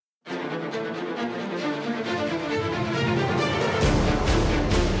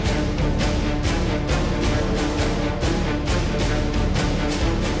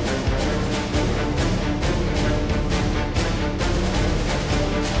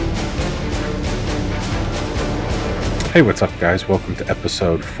Hey, what's up, guys? Welcome to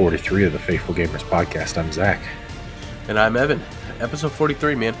episode 43 of the Faithful Gamers podcast. I'm Zach. And I'm Evan. Episode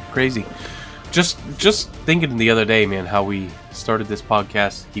 43, man. Crazy. Just thinking the other day, man, how we started this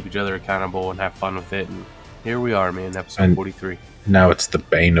podcast to keep each other accountable and have fun with it. And here we are, man, episode 43. Now it's the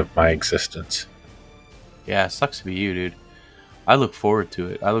bane of my existence. Yeah, it sucks to be you, dude. I look forward to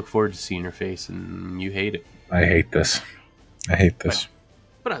it. I look forward to seeing your face, and you hate it. I hate this.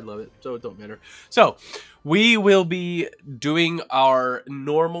 But I love it, so it don't matter. So, we will be doing our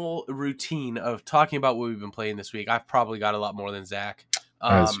normal routine of talking about what we've been playing this week. I've probably got a lot more than Zach.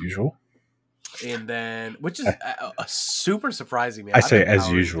 As usual. And then, which is super surprising, man. I say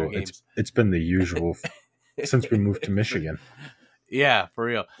as usual. It's been the usual since we moved to Michigan. Yeah, for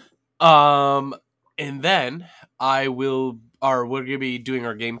real. And then we're going to be doing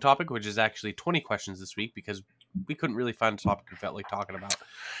our game topic, which is actually 20 questions this week because we couldn't really find a topic we felt like talking about.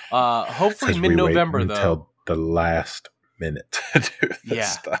 Hopefully mid-November, though. Until the last minute to do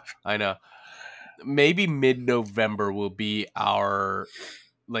this stuff. I know. Maybe mid-November will be our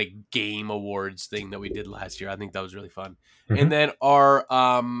game awards thing that we did last year. I think that was really fun. Mm-hmm. And then our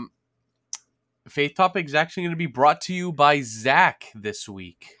faith topic is actually going to be brought to you by Zach this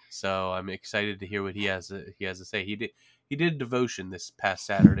week. So I'm excited to hear what he has to say. He did a devotion this past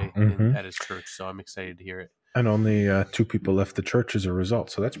Saturday at his church, so I'm excited to hear it. And only 2 people left the church as a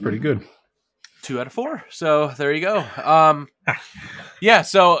result, so that's pretty good. 2 out of 4. So there you go. Yeah.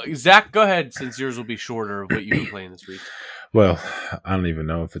 So Zach, go ahead, since yours will be shorter of what you've been playing this week. Well, I don't even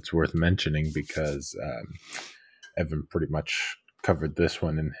know if it's worth mentioning because Evan pretty much covered this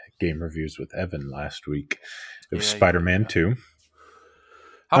one in game reviews with Evan last week. It was Spider-Man 2.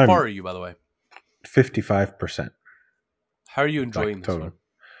 How far are you, by the way? 55%. How are you enjoying this total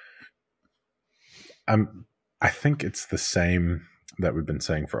one? I think it's the same that we've been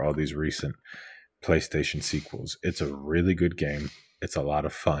saying for all these recent PlayStation sequels. It's a really good game. It's a lot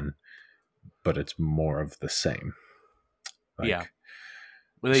of fun, but it's more of the same. Well,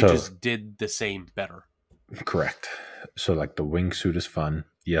 they just did the same better. Correct. So, the wingsuit is fun.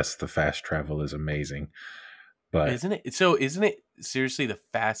 Yes, the fast travel is amazing. But isn't it seriously the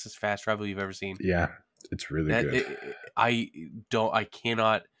fastest fast travel you've ever seen? Yeah, it's really good.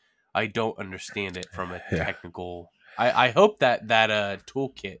 I don't understand it from a technical. I hope that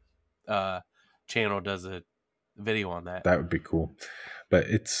toolkit channel does a video on that. That would be cool. But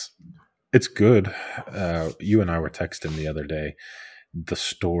it's good. You and I were texting the other day. The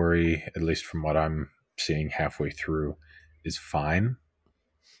story, at least from what I'm seeing halfway through, is fine,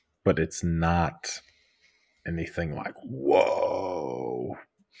 but it's not anything like whoa,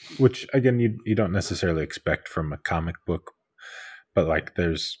 which again you don't necessarily expect from a comic book, but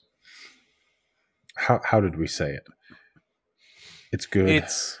there's how did we say it? It's good.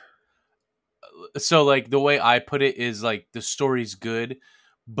 It's so the way I put it is the story's good,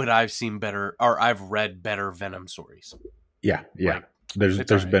 but I've seen better, or I've read better Venom stories. Yeah.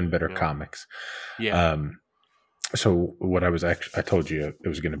 There's been better comics. Yeah. So what I told you it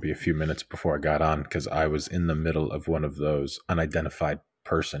was going to be a few minutes before I got on because I was in the middle of one of those unidentified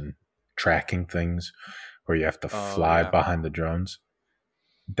person tracking things where you have to fly behind the drones.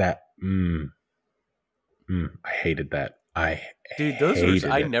 That I hated that. I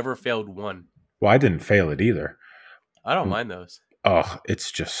never failed one. Well, I didn't fail it either. I don't mind those. Oh,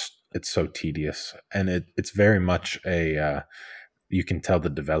 it's so tedious, and it's very much a. You can tell the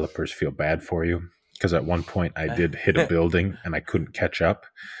developers feel bad for you because at one point I did hit a building and I couldn't catch up,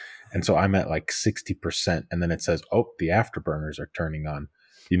 and so I'm at 60%, and then it says, "Oh, the afterburners are turning on."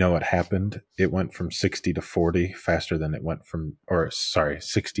 You know what happened? It went from 60 to 40 faster than it went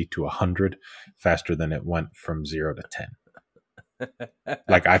 60 to 100 faster than it went from 0 to 10.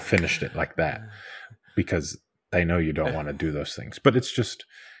 I finished it like that because they know you don't want to do those things. But it's just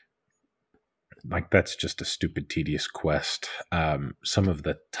that's just a stupid, tedious quest. Some of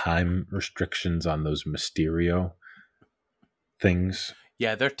the time restrictions on those Mysterio things.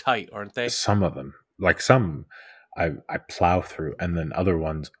 Yeah, they're tight, aren't they? Some of them. Some I plow through, and then other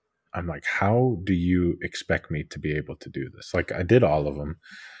ones I'm like, how do you expect me to be able to do this? I did all of them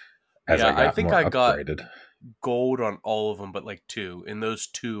as I got upgraded. Gold on all of them, but 2. In those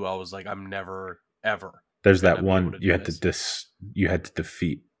 2, I was I'm never ever. There's that one you had to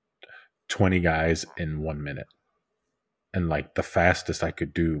defeat 20 guys in 1 minute, and the fastest I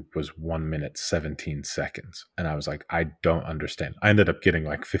could do was 1 minute 17 seconds, and I was I don't understand. I ended up getting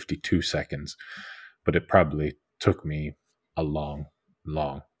 52 seconds, but it probably took me a long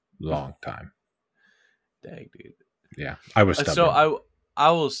time. Dang, dude. Yeah, I was stubborn. So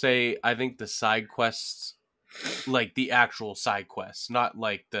I will say I think the side quests like the actual side quests, not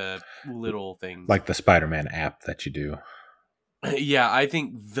like the little things. Like the Spider-Man app that you do. Yeah, I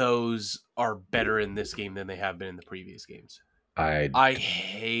think those are better in this game than they have been in the previous games. I I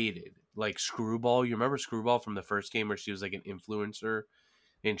hated like Screwball. You remember Screwball from the first game where she was like an influencer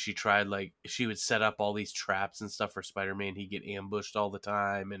and she tried like she would set up all these traps and stuff for Spider-Man. He'd get ambushed all the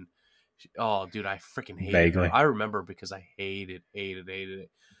time and oh dude, I freaking hated her. vaguely I remember because I hated it.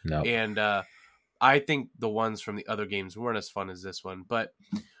 no. And I think the ones from the other games weren't as fun as this one, but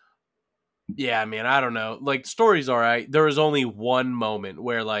yeah, man, I don't know. Like, story's all right. There was only one moment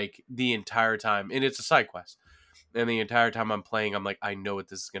where, like, the entire time, and it's a side quest, and the entire time I'm playing, I'm like, I know what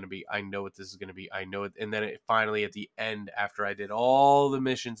this is going to be. I know what this is going to be. I know it. And then it finally, at the end, after I did all the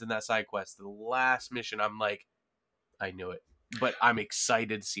missions in that side quest, the last mission, I'm like, I knew it. But I'm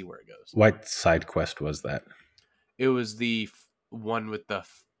excited to see where it goes. What side quest was that? It was the one with the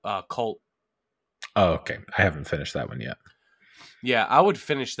cult. Oh, okay. I haven't finished that one yet. Yeah, I would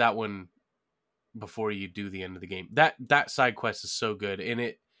finish that one before you do the end of the game. That side quest is so good, and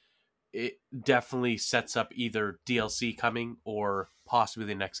it definitely sets up either DLC coming or possibly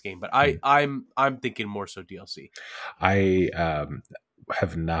the next game. But I'm thinking more so DLC. I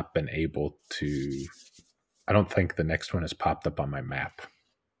have not been able to. I don't think the next one has popped up on my map.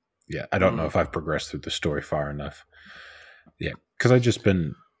 Yeah, I don't know if I've progressed through the story far enough. Yeah, because I've just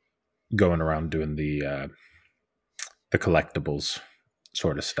been going around doing the collectibles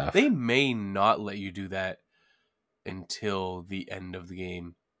sort of stuff. They may not let you do that until the end of the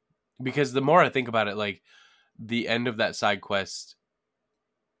game, because the more I think about it, like the end of that side quest,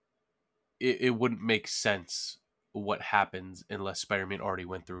 it wouldn't make sense what happens unless Spider-Man already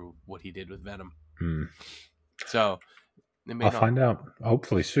went through what he did with Venom. So I'll find out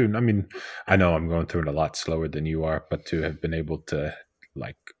hopefully soon. I mean, I know I'm going through it a lot slower than you are, but to have been able to,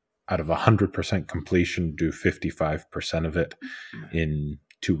 like, out of 100% completion, do 55% of it in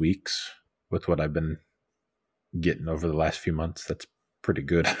 2 weeks with what I've been getting over the last few months, that's pretty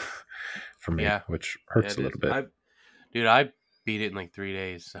good for me, which hurts a little bit. I beat it in like 3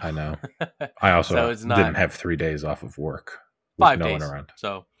 days. So. I know. I also didn't have 3 days off of work with 5 no days, one around.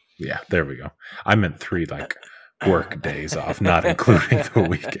 So yeah, there we go. I meant 3 like work days off, not including the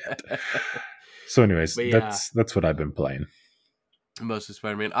weekend. So anyways, that's what I've been playing. Most of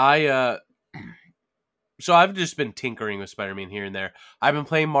Spider-Man. So I've just been tinkering with Spider-Man here and there. I've been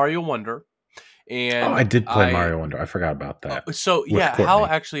playing Mario Wonder. And I did play Mario Wonder. I forgot about that. So yeah, Courtney. How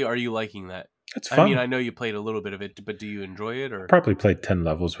actually are you liking that? It's fun. I mean, I know you played a little bit of it, but do you enjoy it? Or probably played 10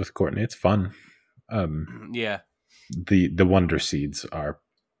 levels with Courtney. It's fun. Yeah. The Wonder Seeds are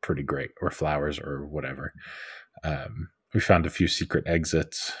pretty great, or flowers, or whatever. We found a few secret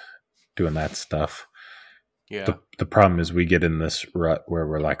exits doing that stuff. Yeah. The problem is we get in this rut where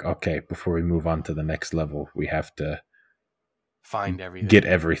we're like, okay, before we move on to the next level, we have to find everything, get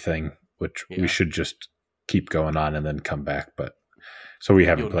everything, which we should just keep going on and then come back. But so we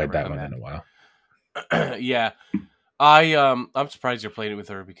haven't played that one in a while. Yeah. I'm surprised you're playing it with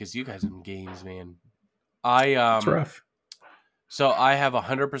her because you guys in games, man. It's rough. So I have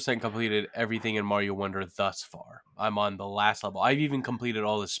 100% completed everything in Mario Wonder thus far. I'm on the last level. I've even completed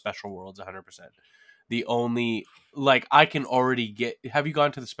all the special worlds 100%. The only, like, I can already get... Have you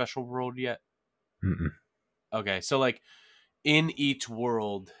gone to the special world yet? Mm-mm. Okay, so, like, in each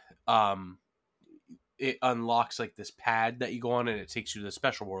world, it unlocks, like, this pad that you go on, and it takes you to the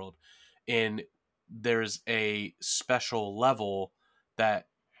special world. And there's a special level that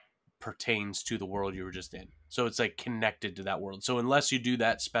pertains to the world you were just in. So it's, like, connected to that world. So unless you do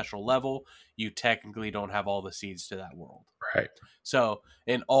that special level, you technically don't have all the seeds to that world. Right. So,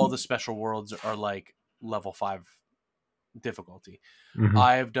 and all the special worlds are, like, level 5 difficulty. Mm-hmm.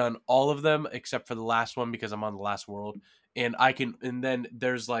 I've done all of them except for the last one because I'm on the last world, and then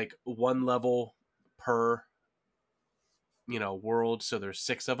there's like one level per world, so there's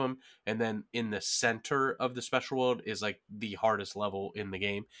 6 of them, and then in the center of the special world is like the hardest level in the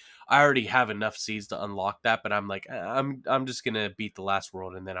game. I already have enough seeds to unlock that, but I'm like, I'm just gonna beat the last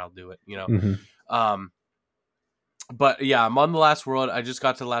world and then I'll do it, Mm-hmm. But yeah, I'm on the last world. I just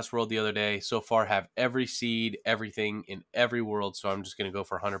got to the last world the other day. So far, have every seed, everything in every world. So I'm just going to go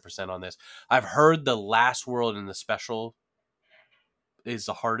for 100% on this. I've heard the last world in the special is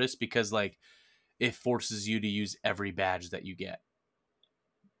the hardest because, like, it forces you to use every badge that you get.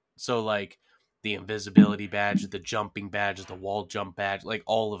 So, like, the invisibility badge, the jumping badge, the wall jump badge, like,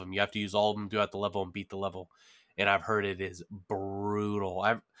 all of them. You have to use all of them throughout the level and beat the level. And I've heard it is brutal.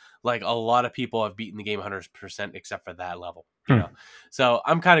 Like, a lot of people have beaten the game 100% except for that level, So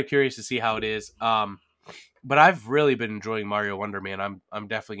I'm kind of curious to see how it is. But I've really been enjoying Mario Wonder, man. I'm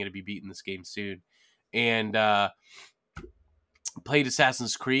definitely going to be beating this game soon. and played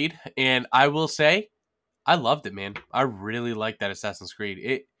Assassin's Creed, and I will say I loved it, man. I really liked that Assassin's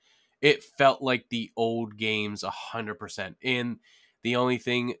Creed. It felt like the old games 100%. And the only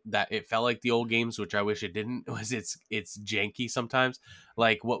thing that it felt like the old games, which I wish it didn't, was it's janky sometimes.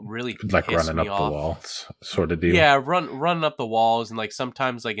 Like what really Like pissed running me up the off. walls, sort of deal. Yeah, running up the walls, and like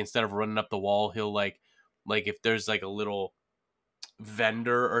sometimes like instead of running up the wall, he'll like if there's like a little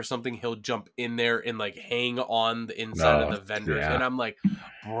vendor or something, he'll jump in there and like hang on the inside of No, the vendors, and yeah. I'm like,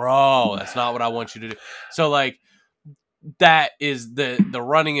 bro, that's not what I want you to do. So like that is the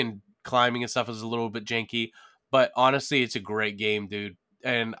running and climbing and stuff is a little bit janky, but honestly, it's a great game, dude,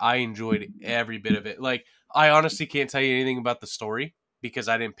 and I enjoyed every bit of it. Like, I honestly can't tell you anything about the story because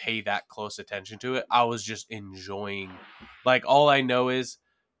I didn't pay that close attention to it. I was just enjoying. Like, all I know is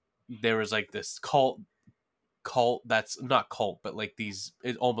there was like this cult that's not cult, but like these,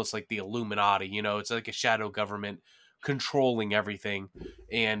 it's almost like the Illuminati. It's like a shadow government controlling everything,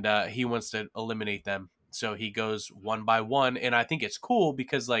 and he wants to eliminate them. So he goes one by one, and I think it's cool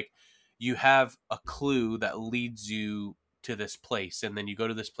because like you have a clue that leads you to this place, and then you go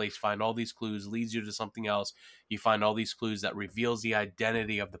to this place, find all these clues, leads you to something else. You find all these clues that reveals the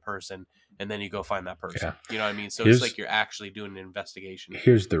identity of the person, and then you go find that person. Yeah. You know what I mean? So it's Here's like you're actually doing an investigation.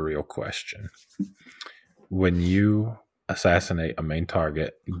 here's the real question. When you assassinate a main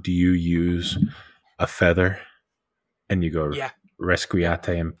target, do you use a feather and you go Yeah. Yep.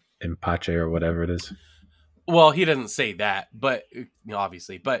 Resquiate in Pace or whatever it is? Well, he doesn't say that, but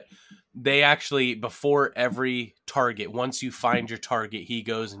obviously, but they actually, before every target, once you find your target, he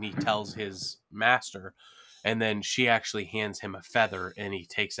goes and he tells his master, and then she actually hands him a feather, and he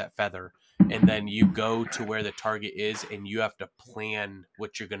takes that feather, and then you go to where the target is, and you have to plan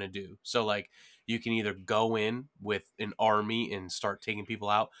what you're gonna do. So like, you can either go in with an army and start taking people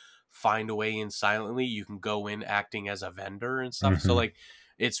out, find a way in silently. You can go in acting as a vendor and stuff. So Hmm. like,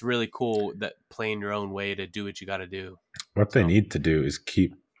 it's really cool that playing your own way to do what you got to do. What they So need to do is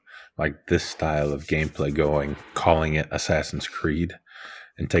keep like this style of gameplay going, calling it Assassin's Creed,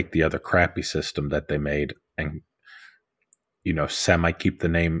 and take the other crappy system that they made and semi keep the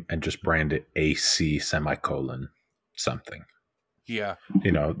name and just brand it AC semicolon something. yeah,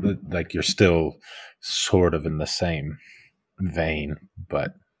 Like you're still sort of in the same vein,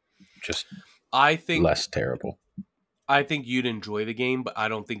 but just I think less terrible. I think you'd enjoy the game, but I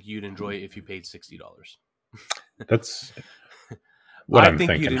don't think you'd enjoy it if you paid $60. That's what I I'm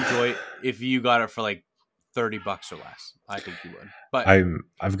think you'd thinking. enjoy it if you got it for like $30 or less. I think you would. But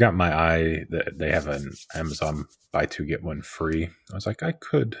I've got my eye that they have an Amazon buy two get one free. I was like, I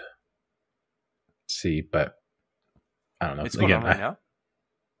could see, but I don't it's know. going on Again, right now.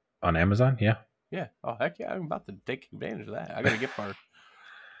 on Amazon, yeah, Yeah. Oh heck yeah! I'm about to take advantage of that. I got a gift card.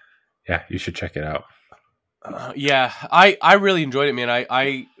 yeah, you should check it out. Yeah, I really enjoyed it, man.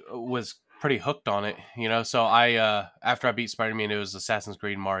 I was pretty hooked on it, So I after I beat Spider Man, it was Assassin's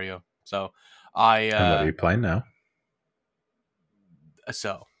Creed and Mario. So I And what are you playing now?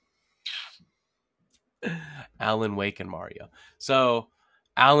 so Alan Wake and Mario. So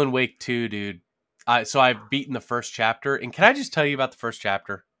Alan Wake 2, dude. I've beaten the first chapter, and can I just tell you about the first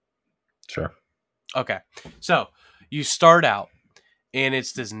chapter? Sure. Okay, so you start out, and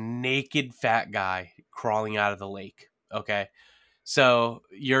it's this naked fat guy crawling out of the lake. Okay, so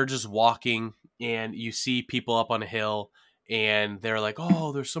you're just walking and you see people up on a hill and they're like,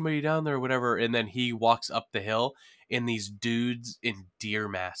 "Oh, there's somebody down there," or whatever. And then he walks up the hill and these dudes in deer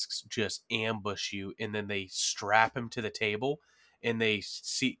masks just ambush you, and then they strap him to the table and they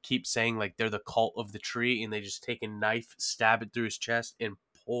keep saying like they're the cult of the tree, and they just take a knife, stab it through his chest, and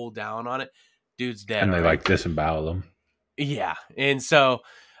pull down on it. Dude's dead, And all they right? like disembowel them. Yeah. And so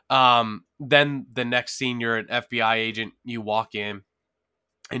then the next scene, you're an FBI agent, you walk in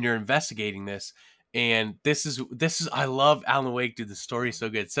and you're investigating this. And this is I love Alan Wake, dude. The story is so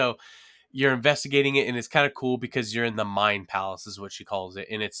good. So you're investigating it, and it's kind of cool because you're in the mind palace, is what she calls it.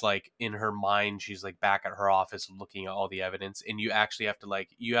 And it's like in her mind, she's like back at her office looking at all the evidence. And you actually have to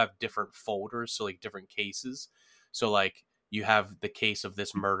you have different folders, so like different cases. So like you have the case of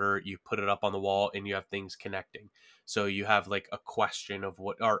this murder, you put it up on the wall, and you have things connecting. So you have like a question of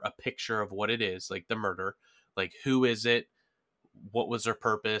what, or a picture of what it is, like the murder, like who is it, what was their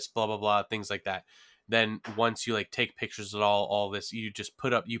purpose, blah blah blah, things like that. Then once you like take pictures of all this, you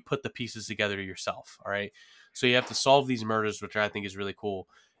put the pieces together yourself. All right, so you have to solve these murders, which I think is really cool.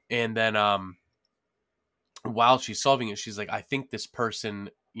 And then while she's solving it, she's like, I think this person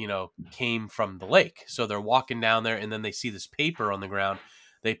came from the lake. So they're walking down there, and then they see this paper on the ground.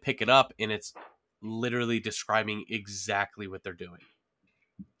 They pick it up, and it's literally describing exactly what they're doing.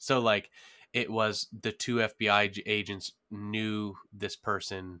 So like it was the two FBI agents knew this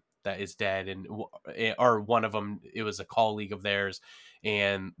person that is dead, and or one of them, it was a colleague of theirs,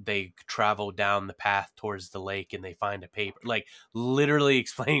 and they travel down the path towards the lake and they find a paper, like literally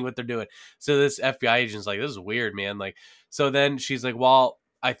explaining what they're doing. So this FBI agent's like, this is weird, man. Like, so then she's like, well,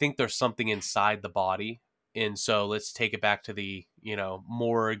 I think there's something inside the body, and so let's take it back to the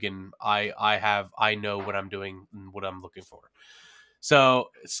morgue, and I know what I'm doing and what I'm looking for. So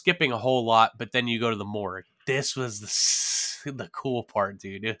skipping a whole lot, but then you go to the morgue. This was the cool part,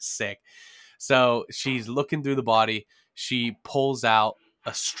 dude. It was sick. So she's looking through the body. She pulls out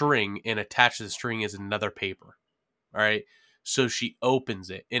a string, and attached to the string is another paper. All right. So she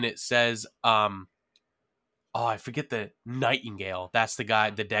opens it, and it says, I forget the Nightingale. That's the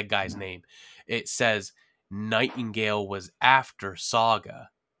dead guy's name. It says Nightingale was after Saga,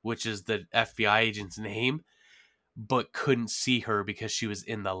 which is the FBI agent's name, but couldn't see her because she was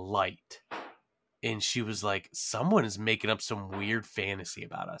in the light. And she was like, someone is making up some weird fantasy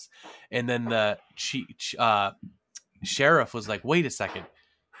about us. And then the sheriff was like, wait a second.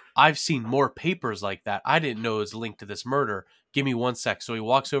 I've seen more papers like that. I didn't know it was linked to this murder. Give me 1 sec. So he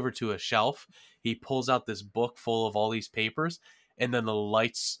walks over to a shelf. He pulls out this book full of all these papers. And then the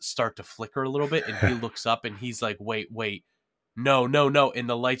lights start to flicker a little bit. And he looks up and he's like, wait. No. And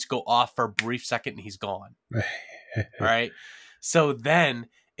the lights go off for a brief second and he's gone. All right. So then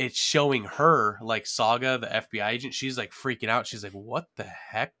it's showing her, like Saga, the FBI agent. She's like freaking out. She's like, what the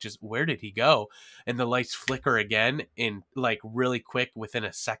heck? Just where did he go? And the lights flicker again in like really quick within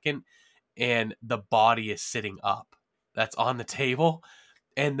a second. And the body is sitting up. That's on the table.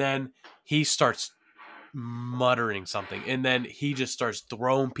 And then he starts muttering something. And then he just starts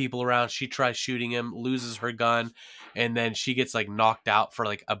throwing people around. She tries shooting him, loses her gun. And then she gets like knocked out for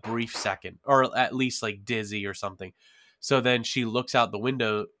like a brief second, or at least like dizzy or something. So then she looks out the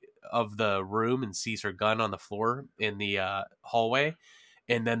window of the room and sees her gun on the floor in the hallway.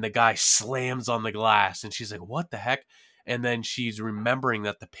 And then the guy slams on the glass and she's like, what the heck? And then she's remembering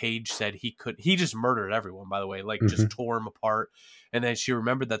that the page said he just murdered everyone, by the way, like just tore him apart. And then she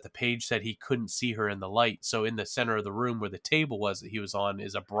remembered that the page said he couldn't see her in the light. So in the center of the room where the table was that he was on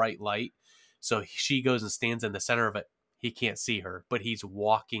is a bright light. So she goes and stands in the center of it. He can't see her, but he's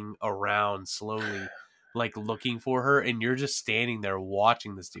walking around slowly, like looking for her. And you're just standing there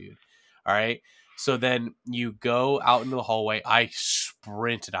watching this dude. All right. So then you go out into the hallway. I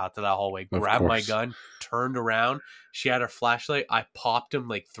sprinted out to that hallway, grabbed my gun, turned around. She had her flashlight. I popped him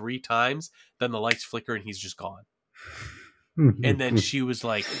like 3 times. Then the lights flicker and he's just gone. And then she was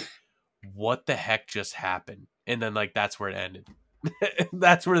like, what the heck just happened? And then like, that's where it ended.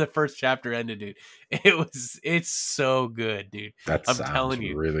 That's where the first chapter ended, dude. It's so good, dude. I'm telling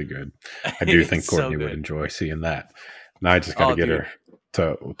you, really good. I do think Courtney would enjoy seeing that. Now I just got to get her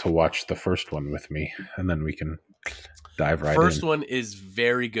to watch the first one with me, and then we can dive right in. First one is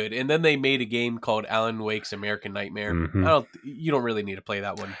very good, and then they made a game called Alan Wake's American Nightmare. You don't really need to play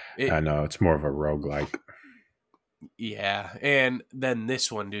that one. I know, it's more of a roguelike. Yeah, and then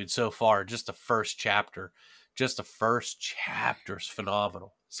this one, dude, so far, just the first chapter is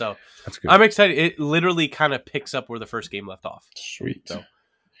phenomenal. So that's good. I'm excited. It literally kind of picks up where the first game left off. Sweet. So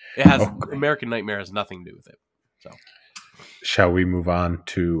it has American Nightmare has nothing to do with it. So shall we move on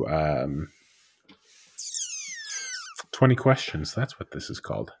to 20 questions? That's what this is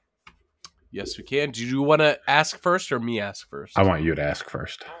called. Yes, we can. Do you want to ask first or me ask first? I want you to ask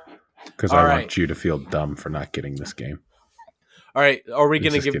first. Because I want you to feel dumb for not getting this game. All right. Are we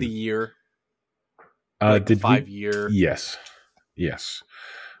going to give the year? Like the 5-year? Yes.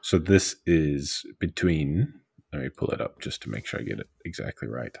 So this is between... Let me pull it up just to make sure I get it exactly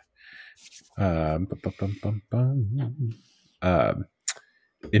right.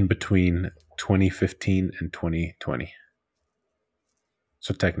 In between 2015 and 2020.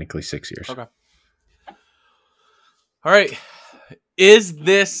 So technically 6 years. Okay. All right. Is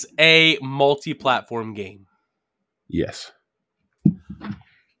this a multi-platform game? Yes.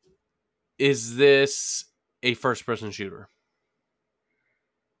 Is this a first-person shooter?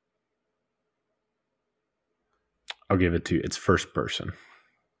 I'll give it to you. It's first person.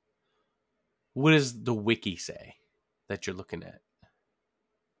 What does the wiki say that you're looking at?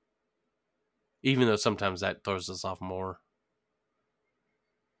 Even though sometimes that throws us off more.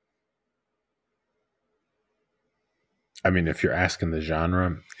 I mean, if you're asking the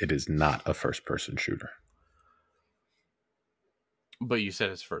genre, it is not a first-person shooter. But you said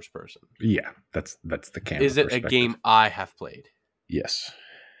it's first person. Yeah, that's the camera. Is it a game I have played? Yes.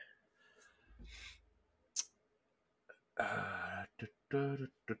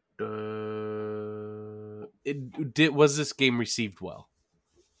 Was this game received well?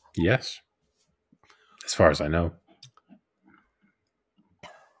 Yes. As far as I know.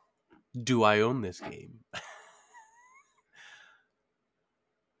 Do I own this game?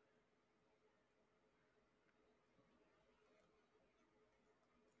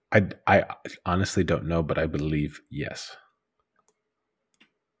 I honestly don't know, but I believe yes.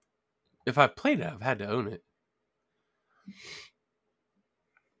 If I've played it, I've had to own it.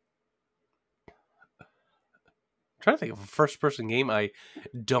 I'm trying to think of a first-person game I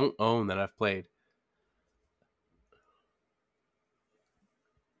don't own that I've played.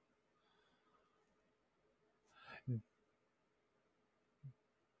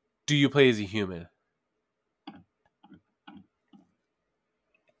 Do you play as a human?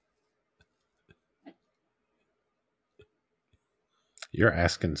 You're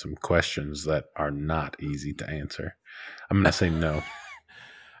asking some questions that are not easy to answer. I'm going to say no.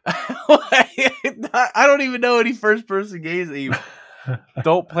 I don't even know any first-person games that you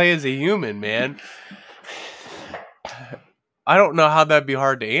don't play as a human, man. I don't know how that'd be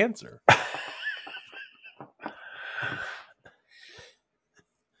hard to answer.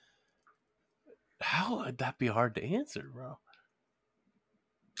 How would that be hard to answer, bro?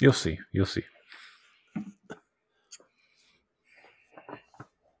 You'll see. You'll see.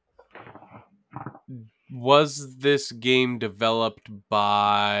 Was this game developed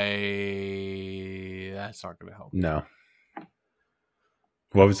by... That's not going to help. No.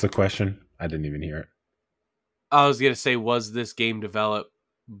 What was the question? I didn't even hear it. I was going to say, was this game developed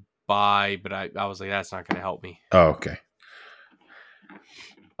by... But I was like, that's not going to help me. Oh, okay.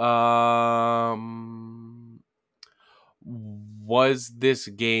 Was this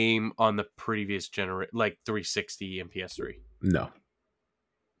game on the previous generation, like 360 and PS3? No.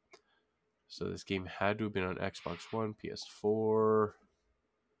 So this game had to have been on Xbox One, PS4.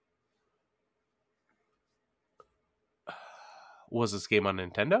 Was this game on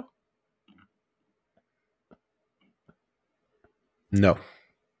Nintendo? No.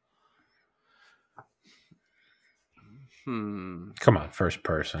 Come on, first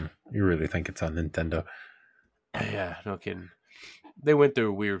person. You really think it's on Nintendo? Yeah, no kidding. They went through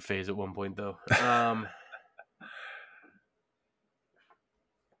a weird phase at one point, though.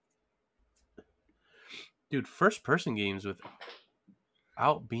 Dude, first-person games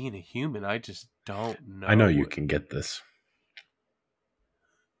without being a human, I just don't know. I know you can get this.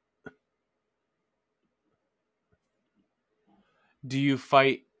 Do you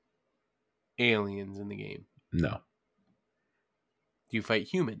fight aliens in the game? No. Do you fight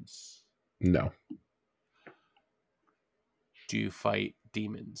humans? No. Do you fight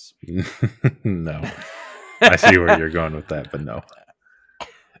demons? No. I see where you're going with that, but no.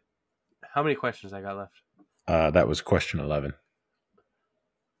 How many questions I got left? That was question 11.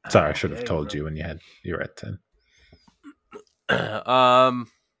 Sorry, I should have told you when you were at 10.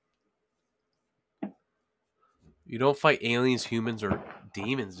 You don't fight aliens, humans, or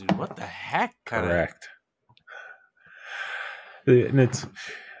demons, dude. What the heck? Correct. And it's,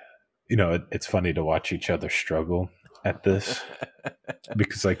 it's funny to watch each other struggle at this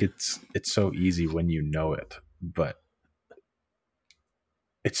because like it's so easy when you know it, but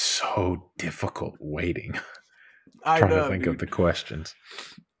it's so difficult waiting. Trying to think of the questions.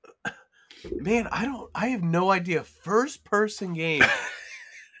 Man, I have no idea. First person game.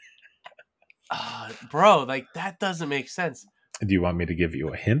 Bro, like that doesn't make sense. Do you want me to give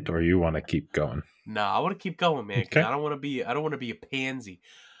you a hint or you want to keep going? No, I want to keep going, man, because Okay. I don't want to be a pansy.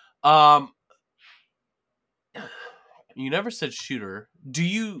 You never said shooter. Do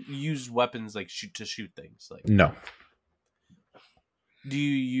you use weapons like to shoot things? Like no. Do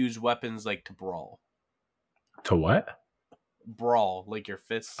you use weapons like to brawl? To what? Brawl, like your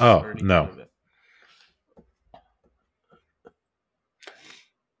fists. Oh, or anything no. like that?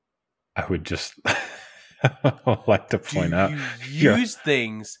 I would just like to point out. Do you use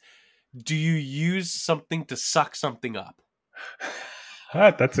things? Do you use something to suck something up?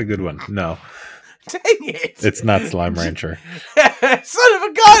 That's a good one. No. Dang it! It's not Slime Rancher. Son of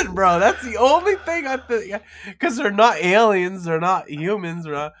a gun, bro. That's the only thing I think. Because they're not aliens. They're not humans.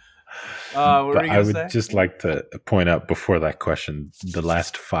 They're not... what but were you I would say? just like to point out before that question, the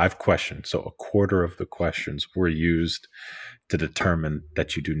last 5 questions, so a quarter of the questions were used to determine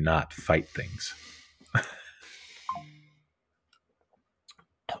that you do not fight things.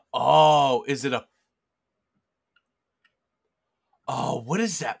 Oh, is it a... Oh, what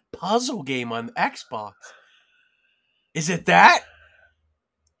is that puzzle game on Xbox? Is it that?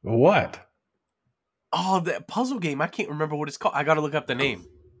 What? Oh, that puzzle game. I can't remember what it's called. I gotta look up the name.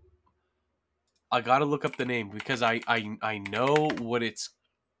 Because I know what it's...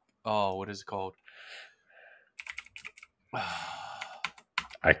 Oh, what is it called?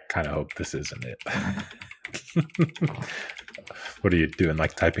 I kind of hope this isn't it. What are you doing?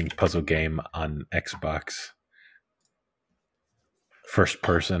 Like typing puzzle game on Xbox? First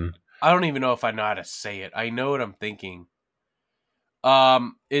person? I don't even know if I know how to say it. I know what I'm thinking.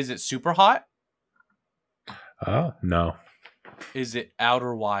 Is it Super Hot? Oh, no. Is it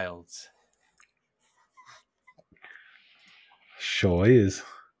Outer Wilds? Sure is.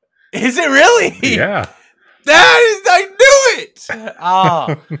 Is it really? Yeah. I knew it.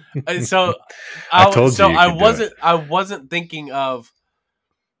 Ah, so I told you I could do it. wasn't thinking of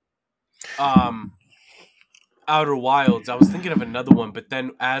Outer Wilds. I was thinking of another one, but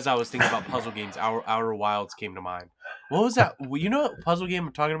then as I was thinking about puzzle games, Outer Wilds came to mind. What was that? Well, you know what puzzle game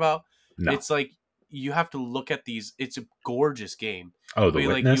I'm talking about? No. It's like you have to look at these. It's a gorgeous game. Oh, The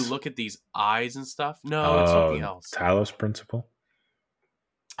Witness? You look at these eyes and stuff. No, it's something else. Talos Principle?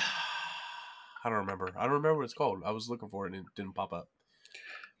 I don't remember. I don't remember what it's called. I was looking for it and it didn't pop up.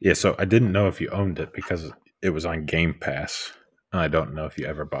 Yeah, so I didn't know if you owned it because it was on Game Pass. I don't know if you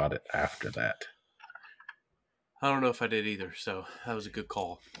ever bought it after that. I don't know if I did either, so that was a good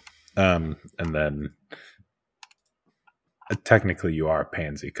call. And then technically you are a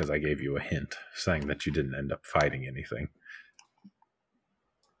pansy because I gave you a hint saying that you didn't end up fighting anything.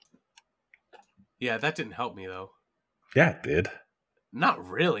 Yeah, that didn't help me though. Yeah, it did. Not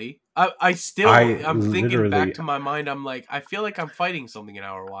really. I'm thinking back to my mind. I'm like, I feel like I'm fighting something in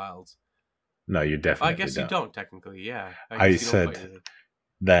Outer Wilds. No, you definitely I guess don't. you don't technically. Yeah, I said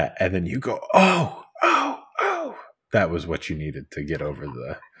that, and then you go, oh. That was what you needed to get over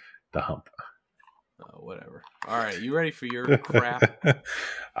the hump. Oh, whatever. All right, you ready for your crap?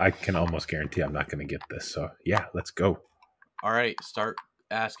 I can almost guarantee I'm not going to get this. So yeah, let's go. All right, start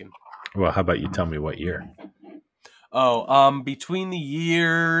asking. Well, how about you tell me what year? Oh, between the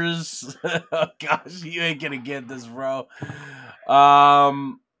years. Oh, gosh, you ain't gonna get this, bro.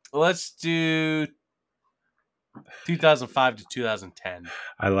 Let's do 2005 to 2010.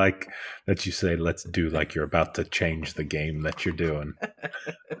 I like that you say let's do like you're about to change the game that you're doing.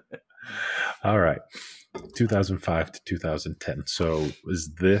 All right. 2005 to 2010. So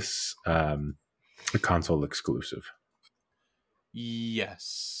is this a console exclusive?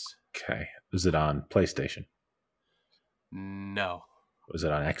 Yes. Okay. Is it on PlayStation? No. Was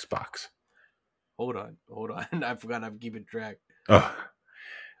it on Xbox? Hold on. I forgot I'm keeping track. Oh.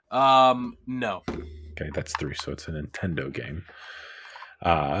 No. Okay, that's 3, so it's a Nintendo game.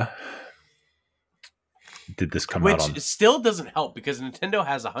 Did this come out on... Which still doesn't help because Nintendo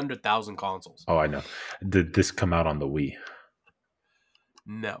has 100,000 consoles. Oh, I know. Did this come out on the Wii?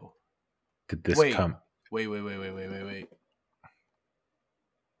 No. Did this come... Wait.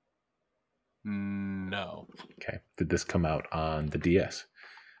 No. Okay. Did this come out on the DS?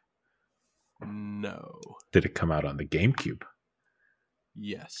 No. Did it come out on the GameCube?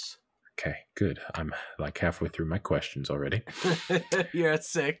 Yes. Okay, good. I'm like halfway through my questions already. You're at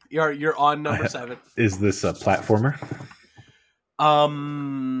 6. You're on number 7. Is this a platformer?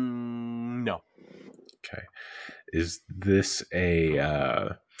 No. Okay. Is this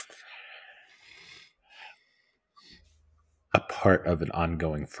a part of an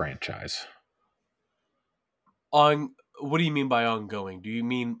ongoing franchise? What do you mean by ongoing? Do you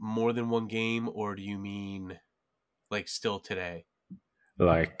mean more than one game, or do you mean like still today?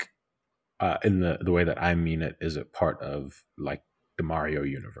 Like in the way that I mean it, is it part of like the Mario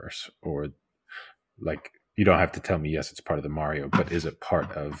universe, or like you don't have to tell me yes it's part of the Mario, but is it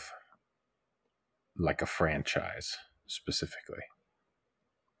part of like a franchise specifically?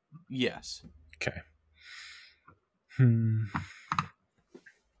 Yes. Okay. And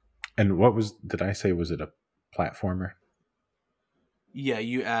what did I say, was it a platformer? Yeah,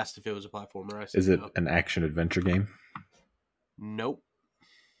 you asked if it was a platformer. I said is it no. An action adventure game? Nope.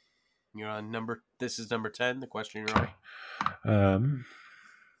 You're on this is number 10, the question you're on.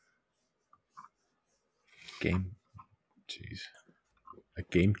 Game. Jeez. A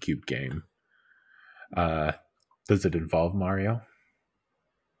GameCube game. Does it involve Mario?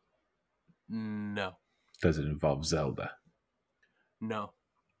 No. Does it involve Zelda? No.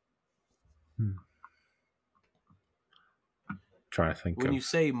 Trying to think. When you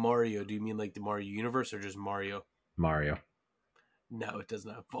say Mario, do you mean like the Mario universe or just Mario? Mario. No, it does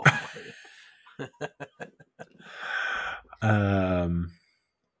not involve Mario.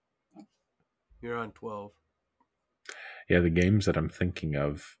 You're on 12. Yeah, the games that I'm thinking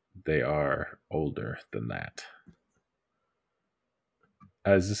of, they are older than that.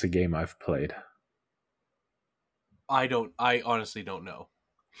 Is this a game I've played? I honestly don't know.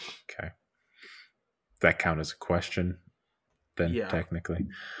 Okay. That count as a question then, yeah. Technically.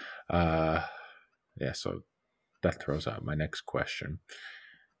 Yeah, so that throws out my next question.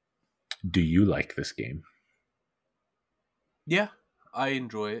 Do you like this game? Yeah, I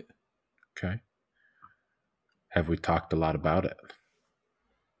enjoy it. Okay. Have we talked a lot about it?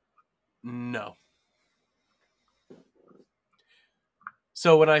 No.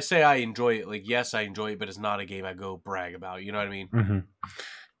 So when I say I enjoy it, like, yes, I enjoy it, but it's not a game I go brag about. You know what I mean? Mm-hmm.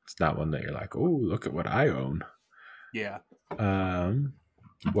 It's not one that you're like, oh, look at what I own. Yeah.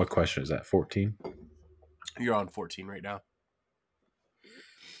 What question is that? 14? You're on 14 right now.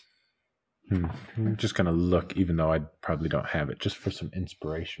 I'm just going to look, even though I probably don't have it, just for some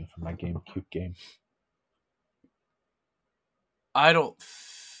inspiration for my GameCube game. I don't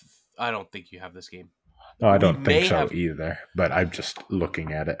think you have this game. No, I don't think so either, but I'm just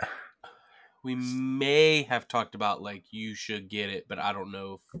looking at it. We may have talked about, like, you should get it, but I don't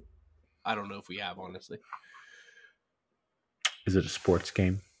know if we have, honestly. Is it a sports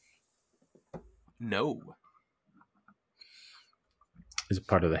game? No. Is it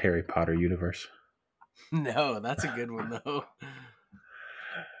part of the Harry Potter universe? No, that's a good one, though.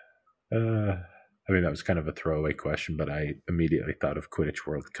 I mean, that was kind of a throwaway question, but I immediately thought of Quidditch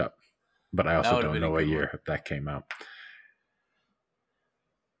World Cup. But I also don't know what year that came out.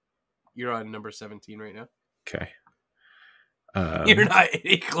 You're on number 17 right now. Okay. You're not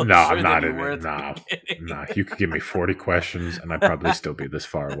any closer. No, I'm not in it. Nah. You could give me 40 questions, and I'd probably still be this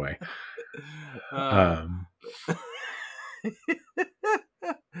far away. I'm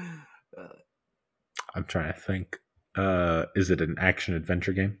trying to think. Is it an action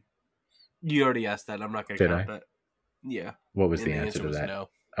adventure game? You already asked that. I'm not going to count that. Yeah. What was the answer to that? No.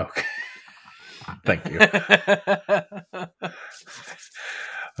 Okay. Thank you.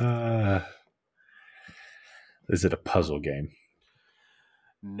 Is it a puzzle game?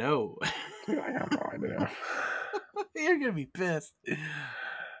 No. I have no idea. You're going to be pissed.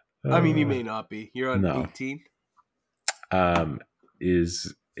 I mean, you may not be. You're on 18?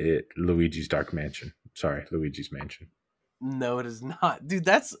 Is it Luigi's Dark Mansion? Sorry, Luigi's Mansion. No, it is not. Dude,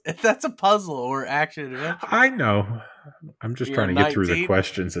 that's a puzzle or action adventure. I know. I'm just trying to get through the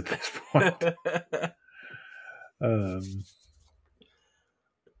questions at this point.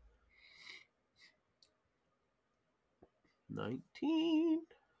 19.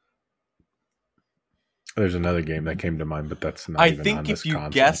 There's another game that came to mind, but that's not even on this console. I think if you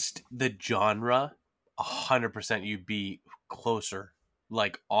guessed the genre, 100% you'd be closer,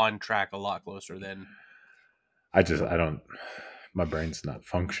 like on track, a lot closer than. I don't. My brain's not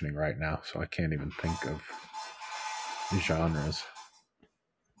functioning right now, so I can't even think of genres.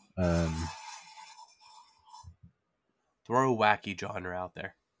 Throw a wacky genre out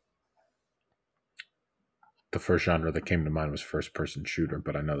there. The first genre that came to mind was first-person shooter,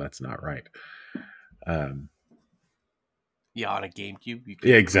 but I know that's not right. Yeah, on a GameCube.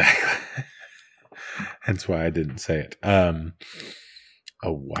 Yeah, exactly. Hence why I didn't say it. A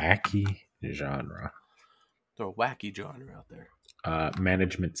wacky genre. Throw a wacky genre out there.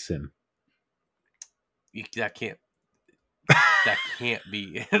 Management sim. That can't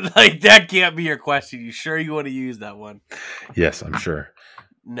be like, that can't be your question. You sure you want to use that one? Yes, I'm sure.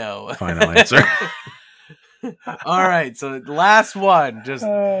 No. Final answer. All right, so last one. Just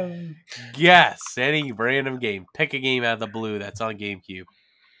guess any random game. Pick a game out of the blue that's on GameCube.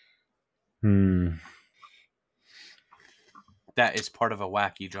 That is part of a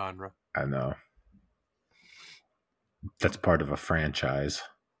wacky genre. I know. That's part of a franchise.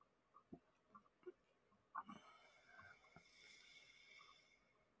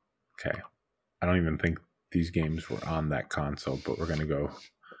 Okay. I don't even think these games were on that console, but we're going to go.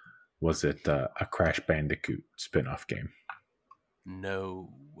 Was it a Crash Bandicoot spin-off game?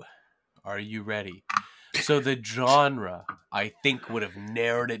 No. Are you ready? So the genre, I think, would have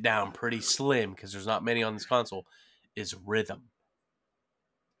narrowed it down pretty slim, because there's not many on this console, is rhythm.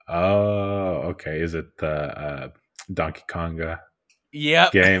 Oh, okay. Is it the Donkey Konga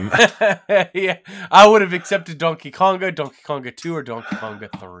game? Yeah. I would have accepted Donkey Konga 2, or Donkey Konga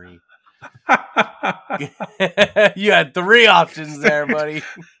 3. You had 3 options there, buddy.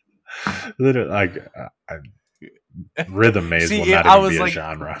 Literally, like, rhythm may as well not even be a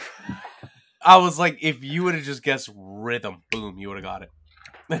genre. I was like, if you would have just guessed rhythm, boom, you would have got it.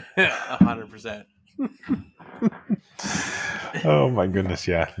 100%. Oh my goodness,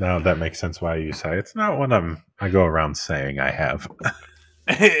 yeah. No, that makes sense why you say it's not one I go around saying I have.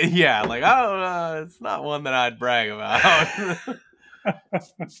 Yeah, like, it's not one that I'd brag about.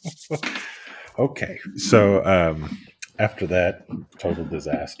 Okay, so after that total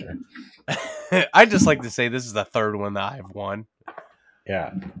disaster, I just like to say this is the third one that I've won.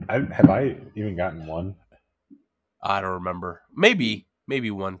 Yeah, have I even gotten one? I don't remember. Maybe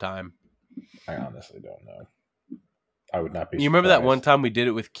one time. I honestly don't know. I would not be You remember that one surprised. time we did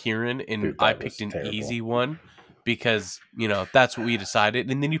it with Kieran and Dude, I that picked was an terrible. easy one because, that's what we decided.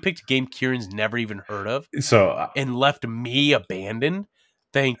 And then you picked a game Kieran's never even heard of So, and left me abandoned.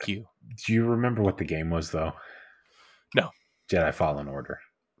 Thank you. do you remember what the game was, though? No. Jedi Fallen Order.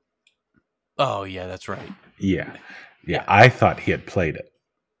 Oh, yeah, that's right. Yeah. Yeah. I thought he had played it.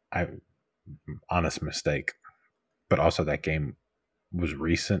 Honest mistake. But also that game was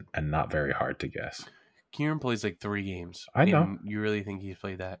recent and not very hard to guess. Kieran plays like 3 games. I know. And you really think he's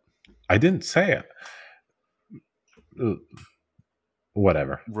played that? I didn't say it.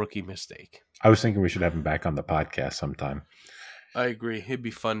 Whatever. Rookie mistake. I was thinking we should have him back on the podcast sometime. I agree. It'd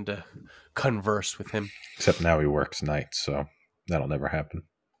be fun to converse with him. Except now he works nights, so that'll never happen.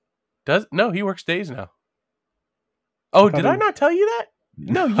 No, he works days now. Oh, did I not tell you that?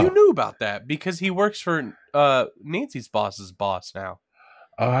 No, you knew about that because he works for Nancy's boss's boss now.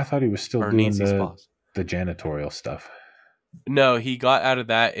 Oh, I thought he was still doing Nancy's boss. The janitorial stuff. No, he got out of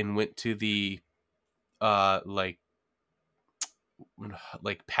that and went to the like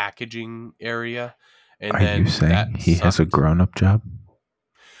packaging area. And then has a grown-up job?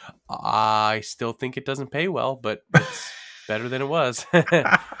 I still think it doesn't pay well, but it's better than it was.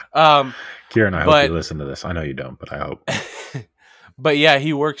 Kieran, I hope you listen to this. I know you don't, but I hope. But yeah,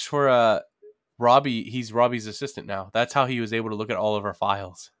 he works for Robbie. He's Robbie's assistant now. That's how he was able to look at all of our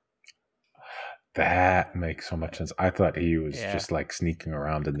files. That makes so much sense. I thought he was just like sneaking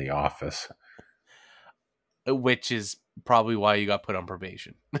around in the office. Which is probably why you got put on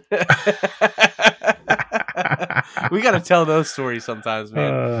probation. We got to tell those stories sometimes,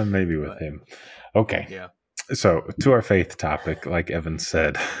 man. Maybe with him. Okay. Yeah. So to our faith topic, like Evan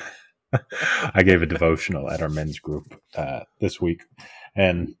said, I gave a devotional at our men's group this week,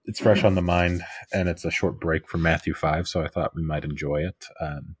 and it's fresh on the mind, and it's a short break from Matthew 5, so I thought we might enjoy it.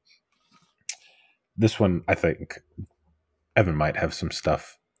 This one, I think Evan might have some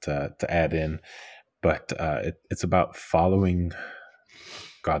stuff to add in, but it's about following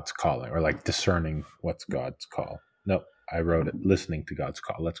God's calling, or like discerning what's God's call. No, I wrote it, listening to God's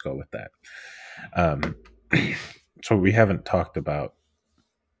call. Let's go with that. So we haven't talked about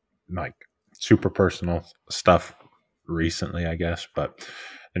like super personal stuff recently, I guess, but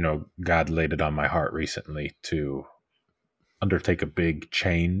God laid it on my heart recently to undertake a big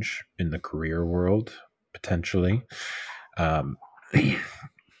change in the career world, potentially. And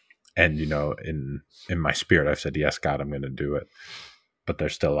in my spirit, I've said, yes, God, I'm going to do it. But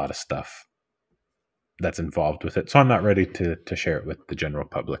there's still a lot of stuff that's involved with it. So I'm not ready to share it with the general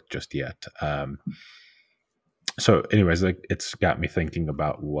public just yet. So anyways, like, it's got me thinking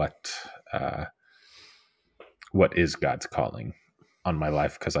about what is God's calling on my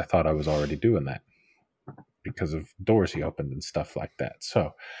life, because I thought I was already doing that because of doors he opened and stuff like that.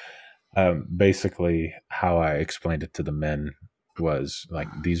 So basically how I explained it to the men was like,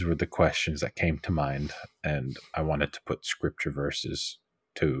 these were the questions that came to mind, and I wanted to put scripture verses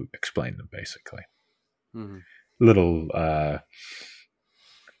to explain them, basically. Mm-hmm. Little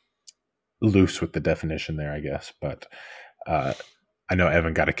loose with the definition there, I guess, but I know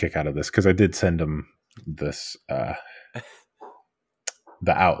Evan got a kick out of this because I did send him this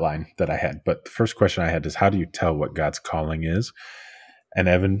the outline that I had. But the first question I had is, how do you tell what God's calling is? And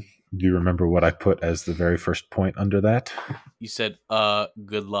Evan, do you remember what I put as the very first point under that? You said,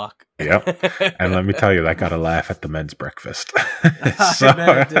 good luck. Yep. And let me tell you, that got a laugh at the men's breakfast. So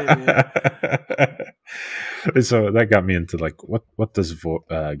that got me into like, what does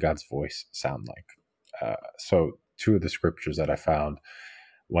God's voice sound like? So two of the scriptures that I found,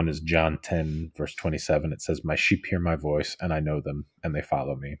 one is John 10, verse 27. It says, my sheep hear my voice, and I know them, and they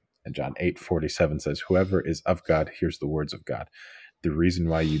follow me. And John 8:47 says, whoever is of God hears the words of God. The reason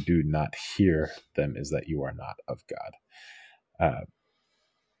why you do not hear them is that you are not of God.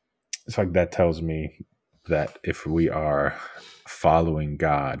 So like that tells me that if we are following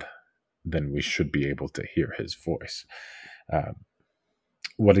God, then we should be able to hear his voice.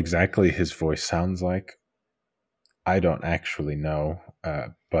 What exactly his voice sounds like, I don't actually know.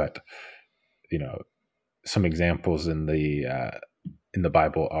 But some examples in the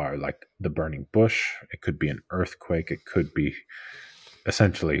Bible are like the burning bush. It could be an earthquake. It could be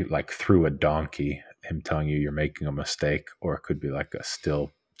essentially like through a donkey, him telling you you're making a mistake, or it could be like a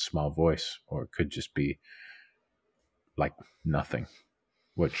still small voice, or it could just be like nothing,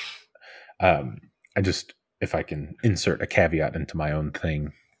 which if I can insert a caveat into my own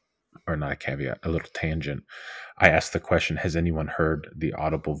thing, or not a caveat, a little tangent, I asked the question, has anyone heard the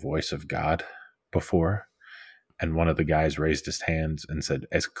audible voice of God before? And one of the guys raised his hands and said,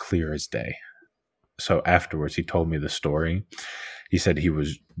 as clear as day. So afterwards, he told me the story. He said he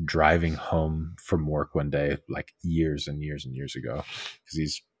was driving home from work one day, like years and years and years ago, because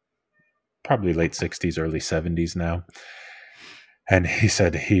he's probably late 60s, early 70s now. And he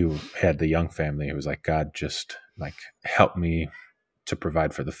said he had the young family. He was like, God, just like help me to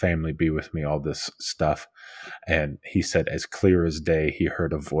provide for the family, be with me, all this stuff. And he said, as clear as day, he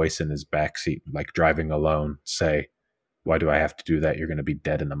heard a voice in his backseat, like driving alone, say, why do I have to do that? You're going to be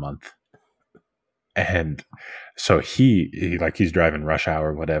dead in a month. And so he like he's driving rush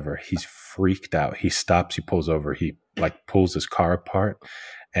hour, whatever. He's freaked out. He stops, he pulls over, he like pulls his car apart,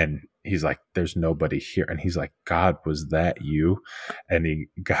 and he's like, there's nobody here. And he's like, God, was that you? And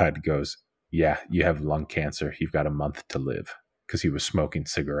God goes, yeah, you have lung cancer. You've got a month to live, because he was smoking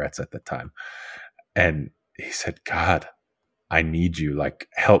cigarettes at the time. And he said, God, I need you, like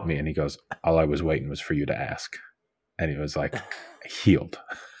help me. And he goes, all I was waiting was for you to ask. And he was like, healed.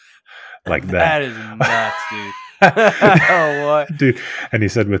 Like that. That is nuts, dude. Oh, what? Dude. And he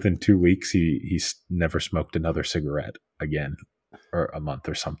said within 2 weeks, he never smoked another cigarette again, or a month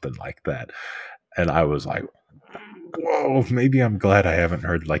or something like that. And I was like, whoa, maybe I'm glad I haven't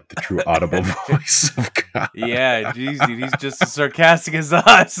heard like the true audible voice of God. Yeah, geez, dude, he's just as sarcastic as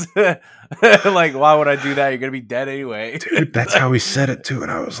us. Like, why would I do that? You're going to be dead anyway. Dude, that's how he said it too. And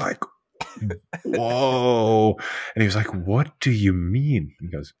I was like, whoa. And he was like, what do you mean? He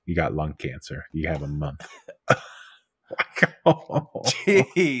goes, you got lung cancer. You have a month. Like, oh.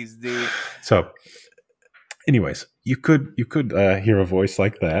 Jeez, dude. So anyways, you could hear a voice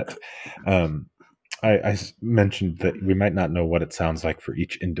like that. I mentioned that we might not know what it sounds like for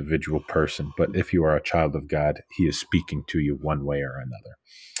each individual person, but if you are a child of God, he is speaking to you one way or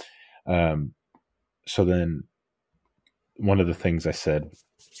another. So then one of the things I said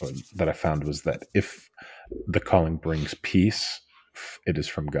that I found was that if the calling brings peace, it is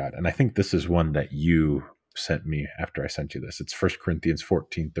from God. And I think this is one that you sent me after I sent you this. It's 1 Corinthians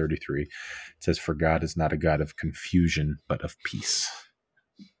 14:33. It says, for God is not a God of confusion, but of peace.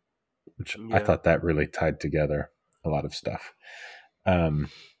 Which I thought that really tied together a lot of stuff. And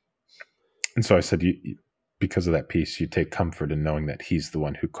so I said, because of that peace, you take comfort in knowing that he's the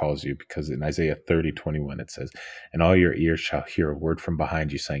one who calls you, because in Isaiah 30:21, it says, and all your ears shall hear a word from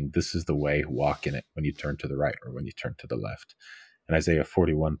behind you saying, this is the way, walk in it, when you turn to the right or when you turn to the left. And Isaiah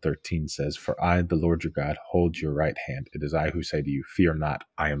 41:13 says, for I, the Lord your God, hold your right hand. It is I who say to you, fear not,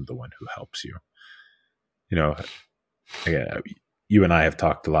 I am the one who helps you. You know, you and I have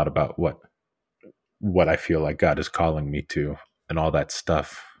talked a lot about what I feel like God is calling me to, and all that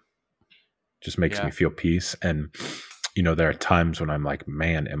stuff just makes me feel peace. And, you know, there are times when I'm like,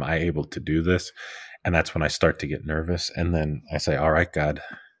 man, am I able to do this? And that's when I start to get nervous. And then I say, all right, God,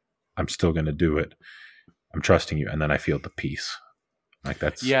 I'm still going to do it. I'm trusting you. And then I feel the peace. Like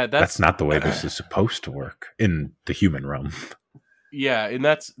that's not the way this is supposed to work in the human realm. Yeah. And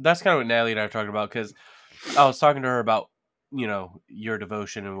that's kind of what Natalie and I are talking about, because I was talking to her about, you know, your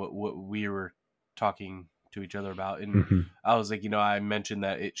devotion and what we were talking to each other about. And I was like, you know, I mentioned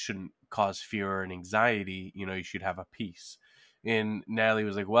that it shouldn't cause fear or anxiety. You know, you should have a peace. And Natalie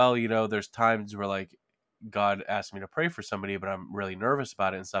was like, well, you know, there's times where like God asked me to pray for somebody, but I'm really nervous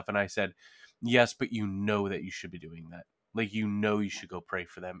about it and stuff. And I said, yes, but you know that you should be doing that. Like, you know, you should go pray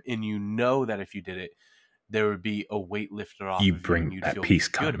for them. And you know that if you did it, there would be a weight lifted off. You bring that feel peace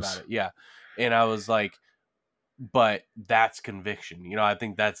good comes. About it. Yeah. And I was like, but that's conviction. You know, I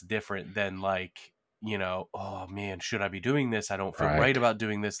think that's different than like, you know, oh man, should I be doing this? I don't feel right about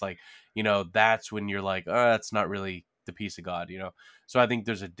doing this. Like, you know, that's when you're like, oh, that's not really the peace of God, you know? So I think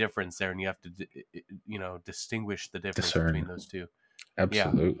there's a difference there, and you have to, you know, distinguish the difference between those two.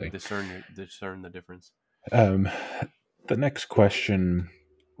 Absolutely. Yeah, discern the difference. The next question.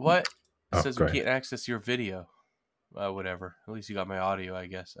 What? It says we can't access your video. Whatever. At least you got my audio, I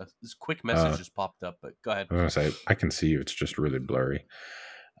guess. This quick message just popped up, but go ahead. I was going to say, I can see you. It's just really blurry.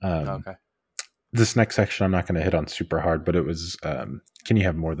 Okay. This next section I'm not going to hit on super hard, but it was, can you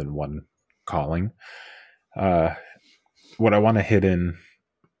have more than one calling? What I want to hit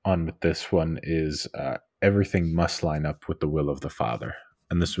on with this one is everything must line up with the will of the Father.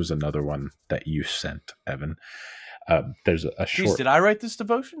 And this was another one that you sent, Evan. There's a short... Jeez, did I write this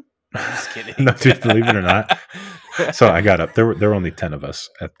devotion? I'm just kidding. No, dude, believe it or not. So I got up. There were only 10 of us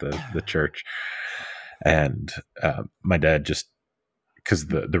at the church. And my dad just... Because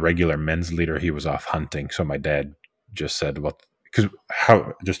the regular men's leader, he was off hunting. So my dad just said, well...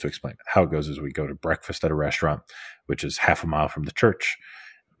 just to explain, how it goes is we go to breakfast at a restaurant, which is half a mile from the church.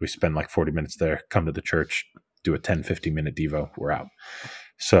 We spend like 40 minutes there, come to the church, do a 10, 15-minute Devo, we're out.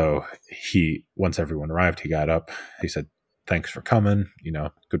 So once everyone arrived, he got up, he said, thanks for coming, you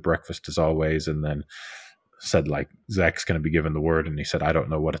know, good breakfast as always. And then said like Zach's going to be given the word, and he said, I don't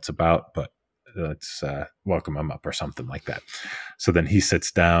know what it's about, but let's welcome him up or something like that. So then he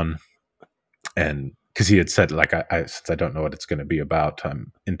sits down, and because he had said like, since I don't know what it's going to be about,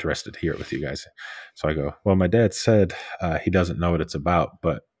 I'm interested to hear it with you guys. So I go, well, my dad said he doesn't know what it's about,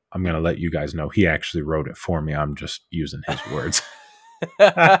 but I'm going to let you guys know he actually wrote it for me. I'm just using his words.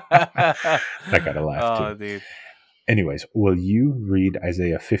 That got a laugh too. Dude. Anyways, will you read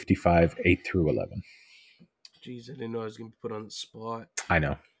Isaiah 55, 8 through 11? Jeez, I didn't know I was going to be put on the spot. I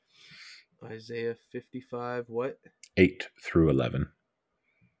know. Isaiah 55, what? 8 through 11.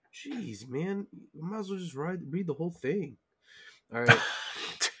 Jeez, man. You might as well just read the whole thing. All right.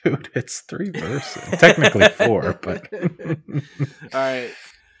 Dude, it's 3 verses. Technically 4, but... All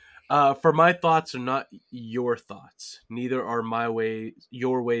right. For my thoughts are not your thoughts. Neither are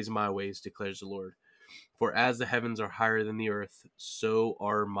your ways my ways, declares the Lord. For as the heavens are higher than the earth, so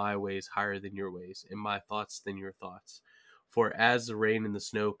are my ways higher than your ways, and my thoughts than your thoughts. For as the rain and the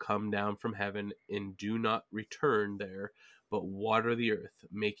snow come down from heaven, and do not return there, but water the earth,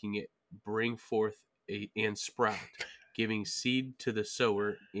 making it bring forth and sprout, giving seed to the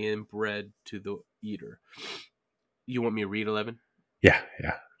sower and bread to the eater. You want me to read 11? Yeah.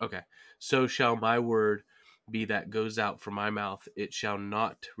 Okay. So shall my word be that goes out from my mouth. It shall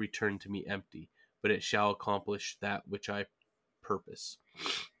not return to me empty, but it shall accomplish that which I purpose,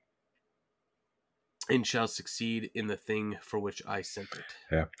 and shall succeed in the thing for which I sent it.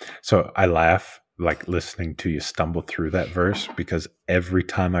 Yeah. So I laugh like listening to you stumble through that verse, because every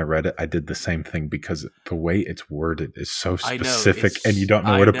time I read it, I did the same thing, because the way it's worded is so specific, and you don't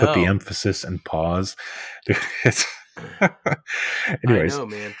know where to put the emphasis and pause. It's anyways, I know,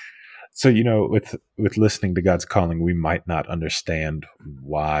 man. So, with listening to God's calling, we might not understand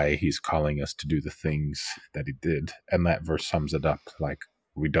why he's calling us to do the things that he did. And that verse sums it up. Like,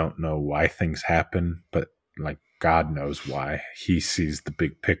 we don't know why things happen, but like God knows why. He sees the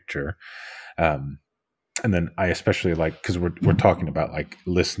big picture. And then I especially like, because we're talking about like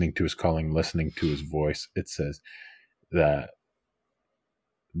listening to his calling, listening to his voice. It says that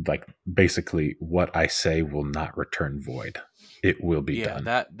like basically what I say will not return void. It will be done.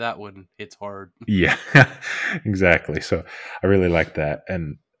 Yeah, that one hits hard. Yeah, exactly. So I really like that.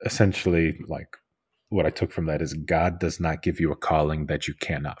 And essentially, like what I took from that is God does not give you a calling that you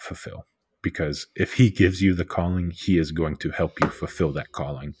cannot fulfill. Because if he gives you the calling, he is going to help you fulfill that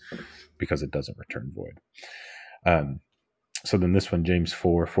calling, because it doesn't return void. So then this one, James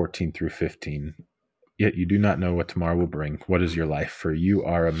 4, 14 through 15. Yet you do not know what tomorrow will bring. What is your life? For you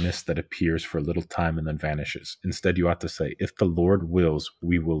are a mist that appears for a little time and then vanishes. Instead, you ought to say, if the Lord wills,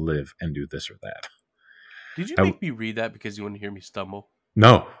 we will live and do this or that. Did you make me read that because you want to hear me stumble?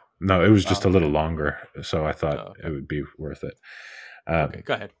 No, it was just a little longer, so I thought it would be worth it. Okay,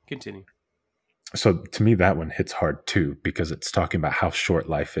 go ahead. Continue. So to me, that one hits hard too, because it's talking about how short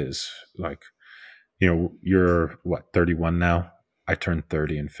life is. Like, you're what, 31 now? I turned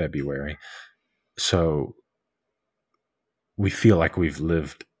 30 in February. So we feel like we've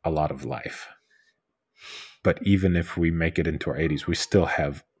lived a lot of life. But even if we make it into our 80s, we still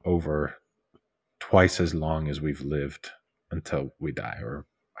have over twice as long as we've lived until we die, or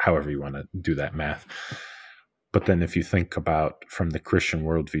however you want to do that math. But then if you think about from the Christian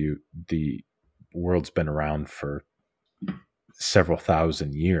worldview, the world's been around for several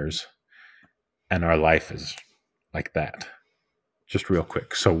thousand years, and our life is like that. Just real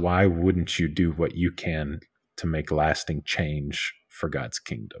quick. So why wouldn't you do what you can to make lasting change for God's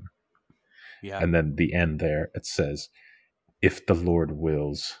kingdom? Yeah. And then the end there, it says, if the Lord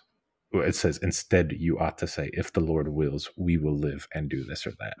wills, it says, instead you ought to say, if the Lord wills, we will live and do this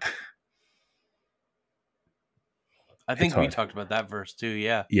or that. I think we talked about that verse too.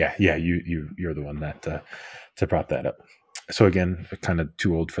 Yeah. Yeah. You're the one that brought that up. So again, kind of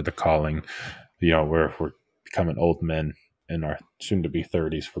too old for the calling. We're becoming old men in our soon-to-be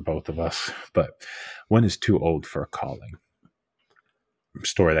 30s for both of us. But when is too old for a calling?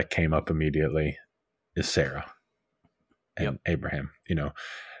 Story that came up immediately is Sarah and Abraham.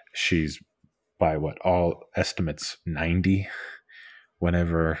 She's by what all estimates 90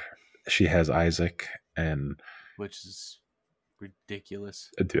 whenever she has Isaac, and which is ridiculous.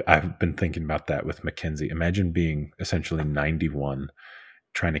 I've been thinking about that with Mackenzie. Imagine being essentially 91,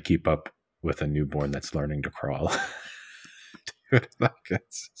 trying to keep up with a newborn that's learning to crawl. Dude,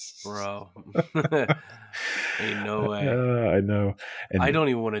 bro, ain't no way. I know. And I don't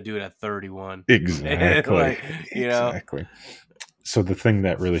even want to do it at 31. Exactly. Exactly. So the thing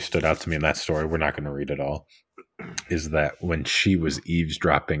that really stood out to me in that story, we're not going to read it all, is that when she was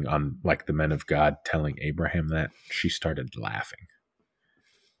eavesdropping on like the men of God telling Abraham that, she started laughing.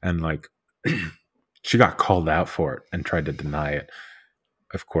 And like she got called out for it and tried to deny it.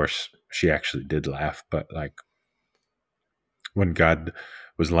 Of course, she actually did laugh, but like when God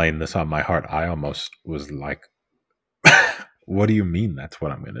was laying this on my heart, I almost was like, what do you mean that's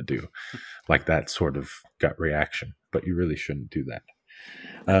what I'm going to do? Like that sort of gut reaction, but you really shouldn't do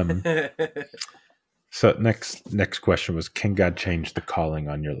that. So next question was, can God change the calling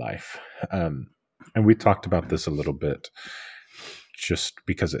on your life? And we talked about this a little bit, just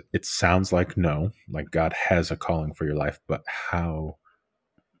because it sounds like no, like God has a calling for your life, but how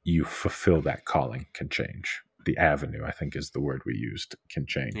you fulfill that calling can change. The avenue, I think, is the word we used, can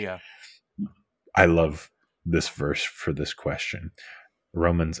change. Yeah. I love this verse for this question.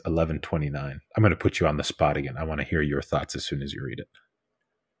 Romans 11:29. I'm going to put you on the spot again. I want to hear your thoughts as soon as you read it.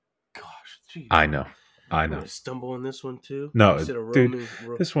 Gosh, geez. I know. I'm gonna stumble on this one too. No, You said dude,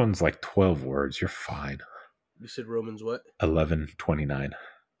 this one's like 12 words. You're fine. You said Romans what? 11:29.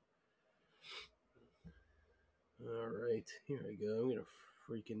 All right, here I go. I'm gonna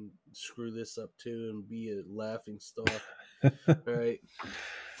freaking screw this up too and be a laughing stock. All right,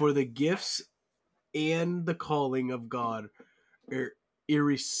 for the gifts and the calling of God are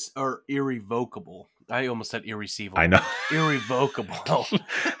irrevocable. I almost said irreceivable. I know. Irrevocable.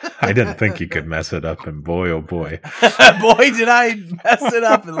 I didn't think you could mess it up, and boy, oh boy. Boy, did I mess it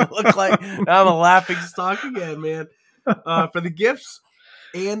up and look like I'm a laughing stock again, man. For the gifts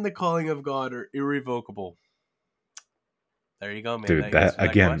and the calling of God are irrevocable. There you go, man. Dude, that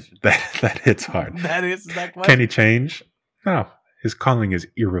again, that hits hard. That is that question. Can he change? No. His calling is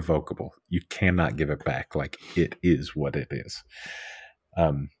irrevocable. You cannot give it back. Like, it is what it is.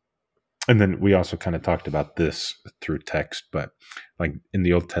 And then we also kind of talked about this through text, but like in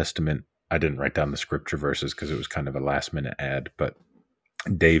the Old Testament, I didn't write down the scripture verses because it was kind of a last minute ad, but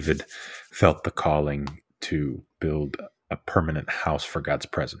David felt the calling to build a permanent house for God's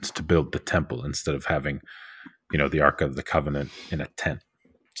presence, to build the temple instead of having, the Ark of the Covenant in a tent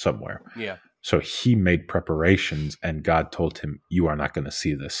somewhere. Yeah. So he made preparations, and God told him, you are not going to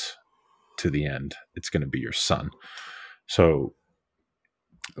see this to the end. It's going to be your son. So,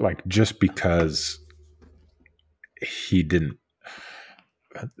 like, just because he didn't,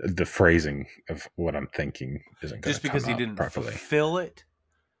 the phrasing of what I'm thinking isn't going to come out properly. Just because he didn't fulfill it,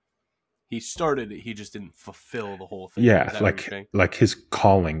 he started it, he just didn't fulfill the whole thing. Yeah, like his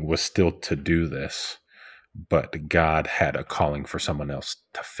calling was still to do this, but God had a calling for someone else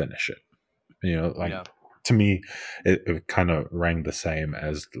to finish it. To me, it kind of rang the same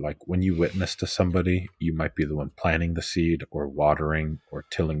as like when you witness to somebody, you might be the one planting the seed or watering or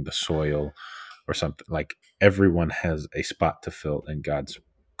tilling the soil or something. Like, everyone has a spot to fill in God's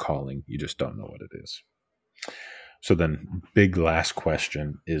calling. You just don't know what it is. So then, big last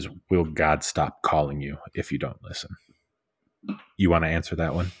question is, will God stop calling you if you don't listen? You want to answer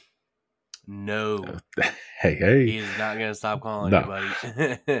that one? No. Hey. He is not going to stop calling you, buddy.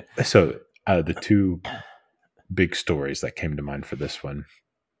 So the two big stories that came to mind for this one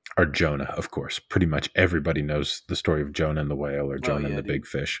are Jonah, of course. Pretty much everybody knows the story of Jonah and the whale, or Jonah and the big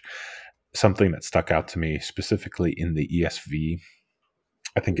fish. Something that stuck out to me, specifically in the ESV,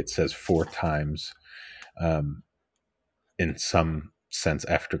 I think it says 4 times in some sense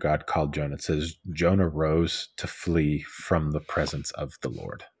after God called Jonah. It says, Jonah rose to flee from the presence of the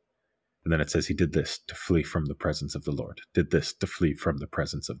Lord. And then it says he did this to flee from the presence of the Lord, did this to flee from the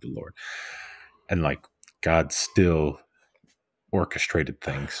presence of the Lord. And like, God still orchestrated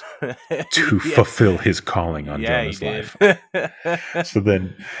things to fulfill his calling on Jonah's life. So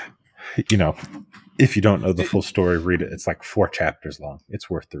then, if you don't know the full story, read it. It's like 4 chapters long. It's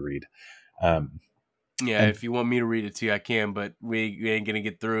worth the read. If you want me to read it to you, I can, but we ain't going to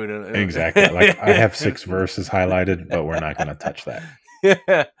get through it. Exactly. Like, I have 6 verses highlighted, but we're not going to touch that.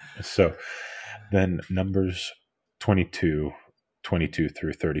 So then Numbers 22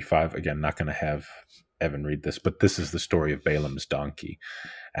 through 35. Again, not going to have Evan read this, but this is the story of Balaam's donkey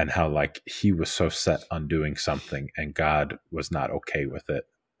and how like he was so set on doing something and God was not okay with it.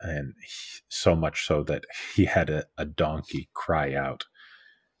 And so much so that he had a donkey cry out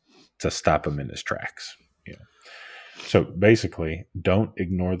to stop him in his tracks. So basically, don't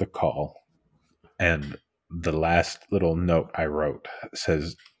ignore the call. And the last little note I wrote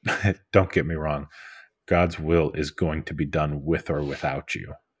says, don't get me wrong, God's will is going to be done with or without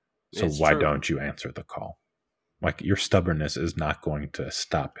you. So why don't you answer the call? Like, your stubbornness is not going to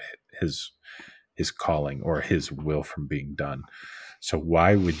stop his calling or his will from being done. So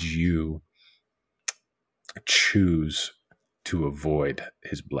why would you choose to avoid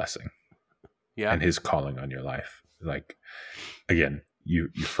his blessing and his calling on your life? Like, again, you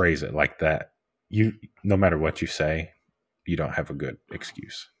phrase it like that. No matter what you say, you don't have a good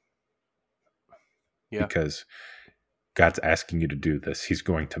excuse. Yeah. because God's asking you to do this. He's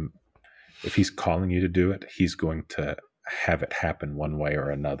going to, if he's calling you to do it, he's going to have it happen one way or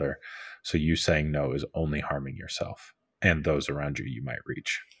another. So you saying no is only harming yourself and those around you might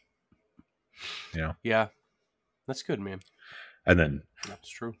reach. You know? Yeah. That's good, man. And then, That's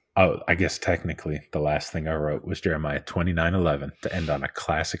true. I guess technically the last thing I wrote was Jeremiah 29:11 to end on a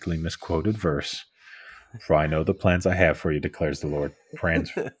classically misquoted verse. For I know the plans I have for you, declares the Lord.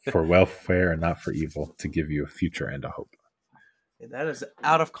 Plans for welfare and not for evil, to give you a future and a hope. That is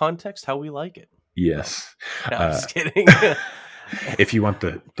out of context how we like it. Yes. No, I'm just kidding. If you want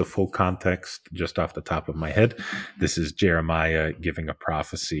the full context, just off the top of my head, this is Jeremiah giving a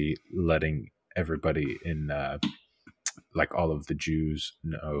prophecy, letting everybody in, like all of the Jews,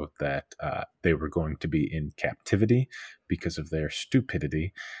 know that they were going to be in captivity because of their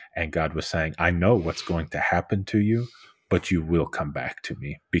stupidity. And God was saying, I know what's going to happen to you, but you will come back to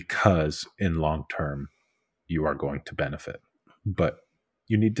me because in long term, you are going to benefit. But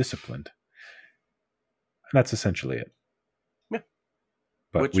you need discipline. And that's essentially it. Yeah.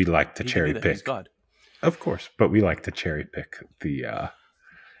 But Which we like to cherry pick. He's God. Of course, but we like to cherry pick the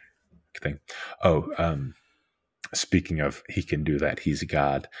thing. Speaking of, he can do that. He's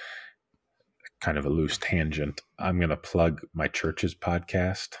God. Kind of a loose tangent. I'm going to plug my church's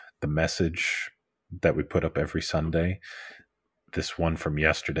podcast, The Message, that we put up every Sunday. This one from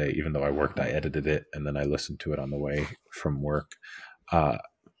yesterday, even though I worked, I edited it and then I listened to it on the way from work.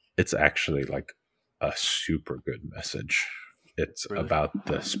 It's actually like a super good message. It's Really? about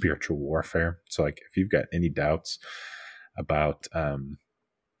the spiritual warfare. So like if you've got any doubts about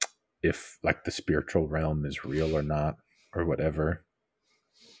if like the spiritual realm is real or not or whatever,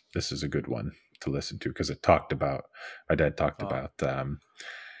 this is a good one to listen to because it talked about, my dad talked about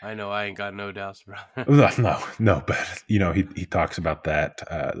I know I ain't got no doubts, brother. no, but you know, he talks about that,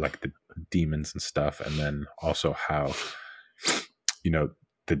 like the demons and stuff, and then also how, you know,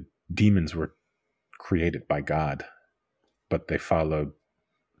 the demons were created by God, but they followed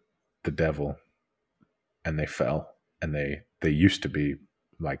the devil and they fell, and they used to be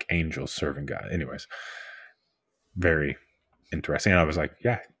like angels serving God. Anyways, very interesting. And I was like,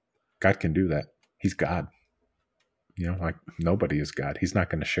 yeah, God can do that. He's God. You know, like nobody is God. He's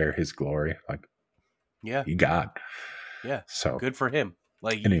not going to share his glory. Like, Yeah, he God. Yeah. So good for him.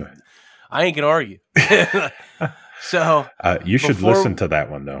 Like, anyway, I ain't gonna argue. So you should listen to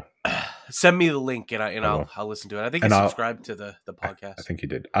that one though. Send me the link and I'll listen to it. I think and I subscribed to the podcast. I think you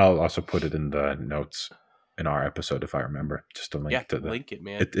did. I'll also put it in the notes in our episode if I remember. Just a link to the link it,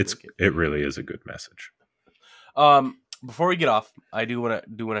 man. It really is a good message. Before we get off, I do want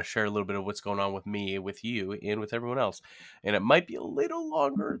to share a little bit of what's going on with me, with you, and with everyone else. And it might be a little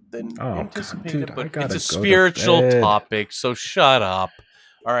longer than anticipated, dude, but it's a spiritual topic, so shut up.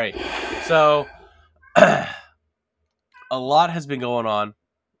 All right. So a lot has been going on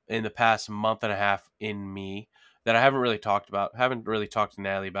in the past month and a half in me that I haven't really talked about, haven't really talked to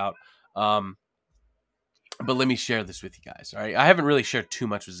Natalie about. But let me share this with you guys. All right. I haven't really shared too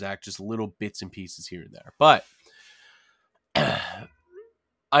much with Zach, just little bits and pieces here and there. But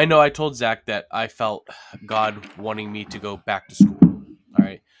I know I told Zach that I felt God wanting me to go back to school. All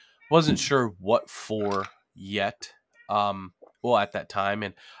right. Wasn't sure what for yet. Well, at that time,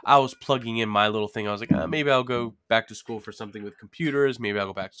 and I was plugging in my little thing. I was like, maybe I'll go back to school for something with computers. Maybe I'll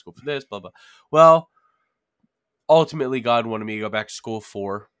go back to school for this, blah, blah. Well, ultimately, God wanted me to go back to school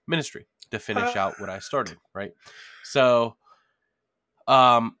for ministry to finish out what I started, right? So,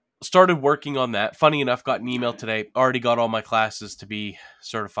 started working on that. Funny enough, got an email today. Already got all my classes to be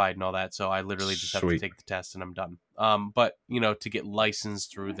certified and all that. So I literally just have to take the test and I'm done. But you know, to get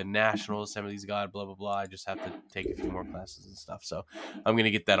licensed through the National Assemblies of God, blah blah blah, I just have to take a few more classes and stuff. So I'm gonna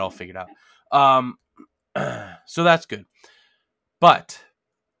get that all figured out. So that's good. But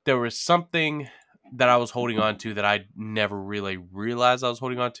there was something that I was holding on to that I never really realized I was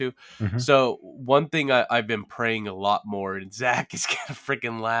holding on to. Mm-hmm. So one thing I've been praying a lot more, and Zach is gonna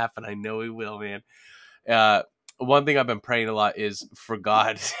freaking laugh, and I know he will, man. One thing I've been praying a lot is for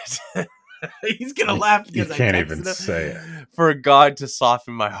God. He's gonna laugh because you can't even say it. For God to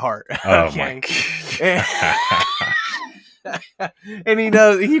soften my heart. Oh okay? My. And he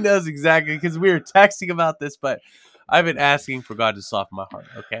knows exactly because we were texting about this, but I've been asking for God to soften my heart.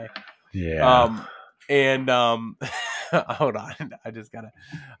 Okay. Yeah. Hold on. I just gotta.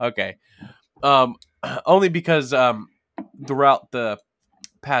 Okay. Only because throughout the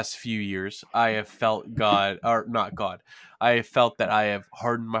past few years, I have felt God, or not God. I have felt that I have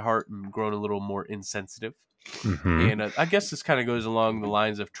hardened my heart and grown a little more insensitive. Mm-hmm. And I guess this kind of goes along the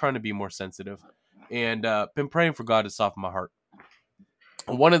lines of trying to be more sensitive, and been praying for God to soften my heart.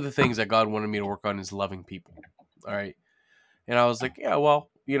 one of the things that God wanted me to work on is loving people. All right. And I was like, yeah, well,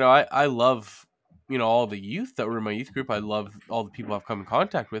 I love, all the youth that were in my youth group. I love all the people I've come in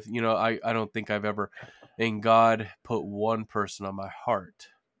contact with. I don't think I've ever, and God put one person on my heart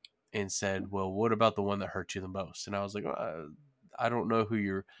and said, well, what about the one that hurt you the most? And I was like, I don't know who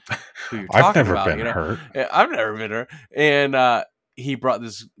you're I've talking never about. been hurt. I've never been her. And he brought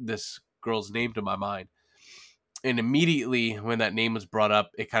this girl's name to my mind. And immediately when that name was brought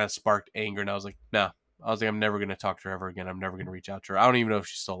up, it kind of sparked anger. And I was like, no. I was like, I'm never going to talk to her ever again. I'm never going to reach out to her. I don't even know if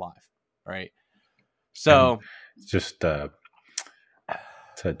she's still alive. Right. And So just to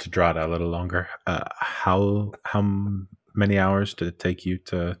draw it out a little longer, how many hours did it take you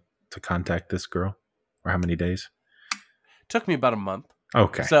to contact this girl, or how many days? it took me about a month.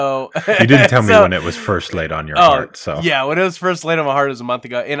 Okay. So You didn't tell me when it was first laid on your heart. So yeah, when it was first laid on my heart, it was a month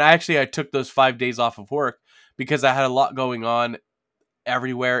ago. And I took those 5 days off of work because I had a lot going on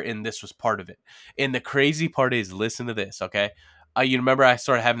everywhere, and this was part of it. And the crazy part is, listen to this, okay? You remember I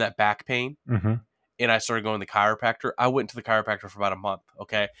started having that back pain, and I started going to the chiropractor. I went to the chiropractor for about a month,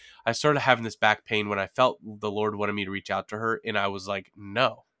 okay? I started having this back pain when I felt the Lord wanted me to reach out to her, and I was like,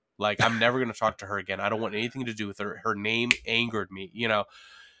 no. Like, I'm never going to talk to her again. I don't want anything to do with her. Her name angered me,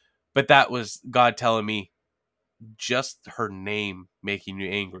 But that was God telling me, just her name making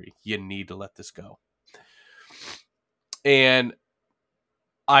you angry. You need to let this go. And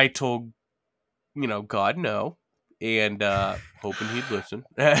I told, God no, and hoping he'd listen.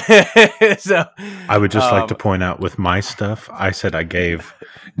 So I would just like to point out, with my stuff, I said I gave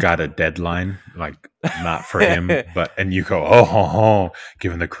God a deadline, like not for him, and you go,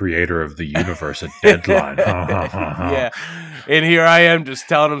 giving the creator of the universe a deadline. Yeah. And here I am just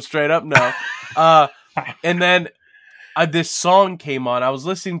telling him straight up no. And then this song came on. I was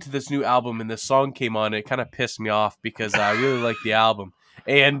listening to this new album, and this song came on. It kind of pissed me off because I really like the album.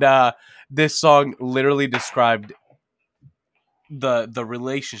 And this song literally described the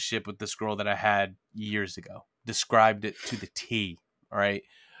relationship with this girl that I had years ago. Described it to the T. All right.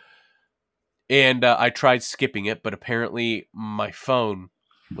 And I tried skipping it, but apparently my phone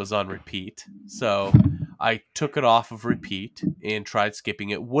was on repeat. So I took it off of repeat and tried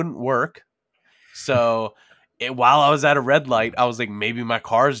skipping it. Wouldn't work. So while I was at a red light, I was like, maybe my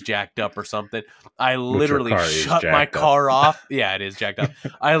car's jacked up or something. I literally shut my car off. Yeah, it is jacked up.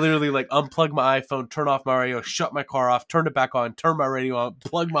 I literally unplugged my iPhone, turned off my radio, shut my car off, turned it back on, turned my radio on,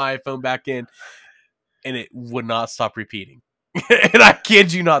 plugged my iPhone back in, and it would not stop repeating. And I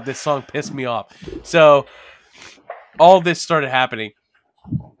kid you not, this song pissed me off. So all this started happening,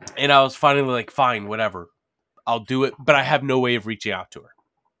 and I was finally like, fine, whatever. I'll do it, but I have no way of reaching out to her.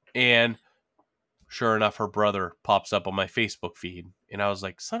 And sure enough, her brother pops up on my Facebook feed. And I was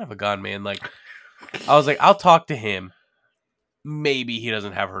like, son of a gun, man. I was like, I'll talk to him. Maybe he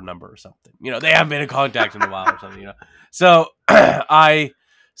doesn't have her number or something. They haven't been in contact in a while or something, So I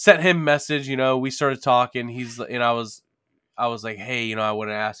sent him a message, we started talking. I was like, hey, I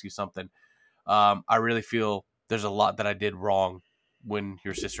want to ask you something. I really feel there's a lot that I did wrong when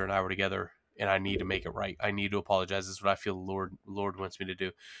your sister and I were together, and I need to make it right. I need to apologize. This is what I feel the Lord wants me to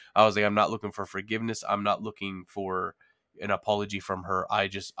do. I was like, I'm not looking for forgiveness. I'm not looking for an apology from her. I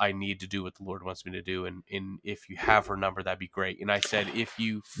need to do what the Lord wants me to do. And if you have her number, that'd be great. And I said, if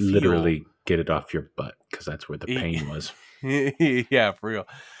you feel... Literally get it off your butt, because that's where the pain was. Yeah, for real.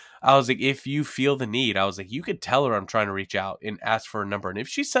 I was like, if you feel the need, I was like, you could tell her I'm trying to reach out and ask for a number. And if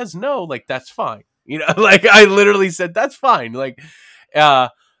she says no, that's fine. I literally said, that's fine.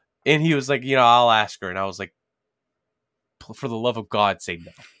 And he was like, I'll ask her. And I was like, for the love of God, say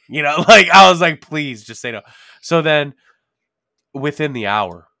no. I was like, please just say no. So then within the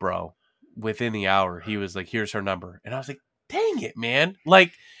hour, he was like, here's her number. And I was like, dang it, man.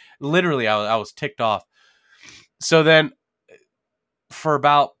 Literally, I was ticked off. So then for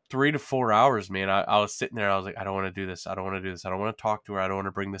about 3 to 4 hours, man, I was sitting there. I was like, I don't want to do this. I don't want to do this. I don't want to talk to her. I don't want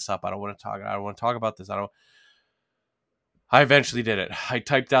to bring this up. I don't want to talk about this. I eventually did it. I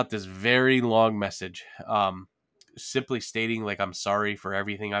typed out this very long message, simply stating I'm sorry for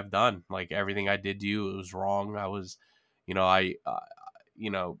everything I've done. Everything I did to you, it was wrong. I was, my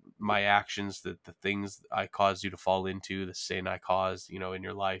actions, the things I caused you to fall into, the sin I caused, in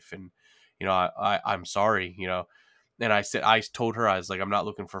your life. And, I'm sorry, And I told her, I was like, I'm not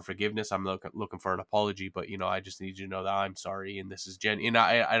looking for forgiveness. I'm looking for an apology, but I just need you to know that I'm sorry. And this is and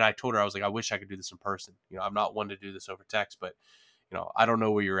I told her, I was like, I wish I could do this in person. I'm not one to do this over text, but I don't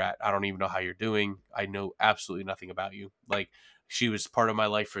know where you're at. I don't even know how you're doing. I know absolutely nothing about you. She was part of my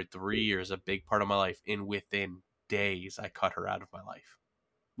life for 3 years, a big part of my life. And within days, I cut her out of my life.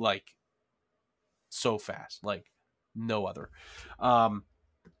 So fast, no other.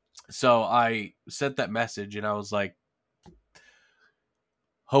 So I sent that message and I was like,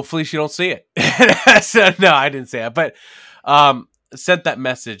 hopefully she don't see it. So, no, I didn't say that, but sent that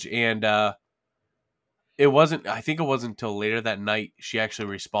message, and it wasn't, I think it wasn't until later that night she actually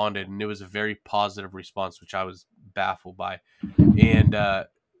responded, and it was a very positive response, which I was baffled by. And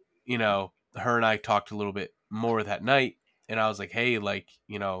you know, her and I talked a little bit more that night, and I was like, hey, like,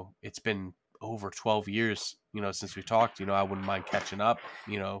 you know, it's been over 12 years, you know, since we talked. You know, I wouldn't mind catching up,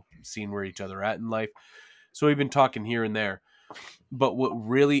 you know, seeing where each other at in life. So we've been talking here and there. But what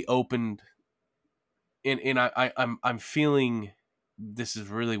really opened, and I'm feeling this is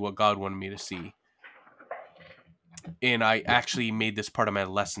really what God wanted me to see. And I actually made this part of my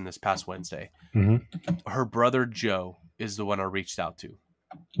lesson this past Wednesday. Mm-hmm. Her brother Joe is the one I reached out to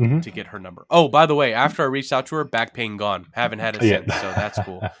Mm-hmm. get her number. Oh, by the way, after I reached out to her, back pain gone. Haven't had it since, so that's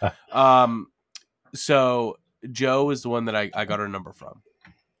cool. So Joe is the one that I got her number from.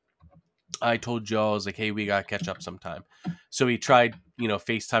 I told Joe, I was like, hey, we got to catch up sometime. So he tried, you know,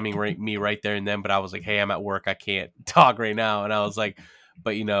 FaceTiming me right there and then, but I was like, hey, I'm at work. I can't talk right now. And I was like,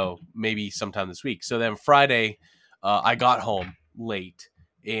 but, you know, maybe sometime this week. So then Friday, I got home late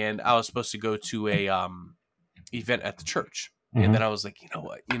and I was supposed to go to a event at the church. Mm-hmm. And then I was like, you know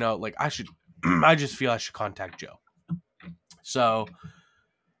what, you know, like I should, I just feel I should contact Joe. So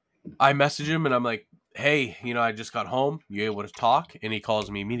I message him and I'm like, hey, you know, I just got home. You able to talk? And he calls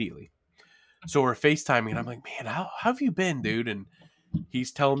me immediately. So we're FaceTiming, and I'm like, man, how have you been, dude? And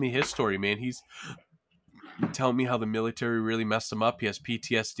he's telling me his story, man. He's telling me how the military really messed him up. He has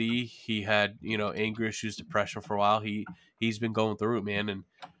PTSD. He had, you know, anger issues, depression for a while. He's been going through it, man.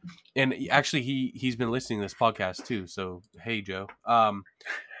 And actually, he's been listening to this podcast too. So hey, Joe.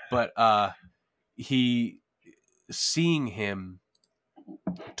 But he seeing him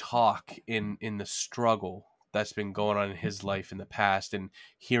talk in the struggle that's been going on in his life in the past, and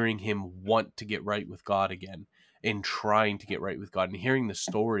hearing him want to get right with God again and trying to get right with God, and hearing the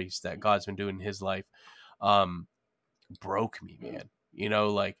stories that God's been doing in his life, broke me, man. You know,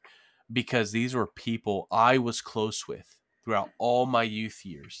 like, because these were people I was close with throughout all my youth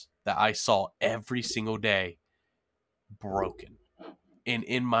years that I saw every single day broken. And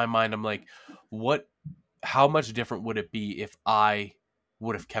in my mind, I'm like, how much different would it be if I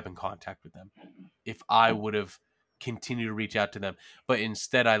would have kept in contact with them, if I would have continued to reach out to them? But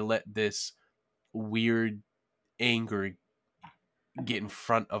instead I let this weird anger get in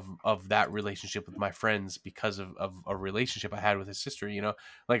front of that relationship with my friends because of a relationship I had with his sister, you know,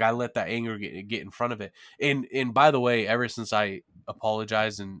 like I let that anger get in front of it. And by the way, ever since I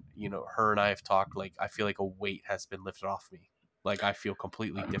apologized and, you know, her and I have talked, like, I feel like a weight has been lifted off me. Like I feel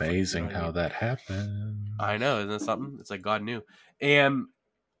completely different. Amazing, you know how I mean? that happened. I know, isn't that something? It's like God knew. And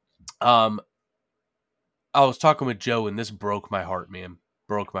I was talking with Joe, and this broke my heart, man.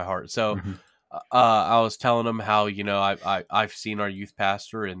 Broke my heart. So Mm-hmm. I was telling him how, you know, I've seen our youth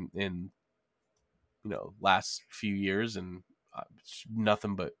pastor in you know, last few years, and it's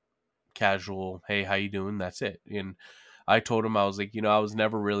nothing but casual, hey, how you doing? That's it. And I told him, I was like, you know, I was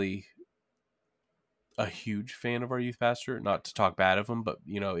never really a huge fan of our youth pastor, not to talk bad of him, but,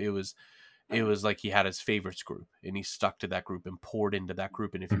 you know, it was like he had his favorites group, and he stuck to that group and poured into that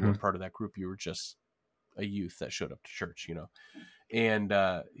group. And if you Mm-hmm. weren't part of that group, you were just a youth that showed up to church, you know. And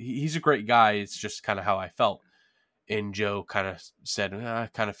he's a great guy. It's just kind of how I felt. And Joe kind of said, I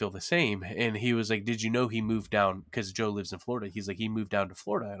kind of feel the same. And he was like, did you know he moved down? Because Joe lives in Florida. He's like, he moved down to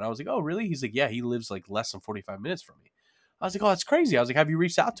Florida. And I was like, oh, really? He's like, yeah, he lives like less than 45 minutes from me. I was like, oh, that's crazy. I was like, have you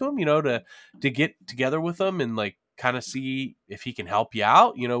reached out to him, you know, to get together with him and like kind of see if he can help you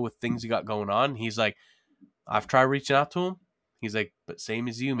out, you know, with things you got going on? He's like, I've tried reaching out to him. He's like, but same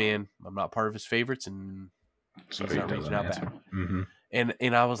as you, man. I'm not part of his favorites, and So he's he not reaching doesn't out answer. back. Mm-hmm.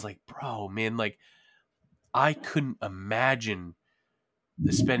 And I was like, bro, man, like I couldn't imagine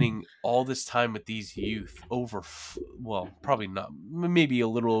spending all this time with these youth over, well, probably not, maybe a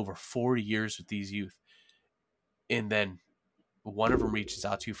little over 40 years with these youth, and then one of them reaches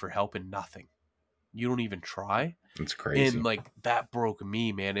out to you for help and nothing. You don't even try. It's crazy. And like that broke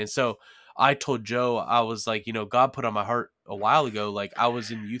me, man. And so I told Joe, I was like, you know, God put on my heart a while ago, like I was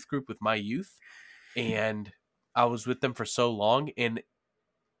in youth group with my youth, and I was with them for so long. And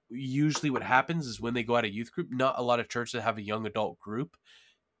usually what happens is when they go out of youth group, not a lot of churches have a young adult group,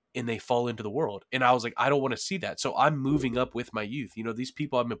 and they fall into the world. And I was like, I don't want to see that. So I'm moving up with my youth. You know, these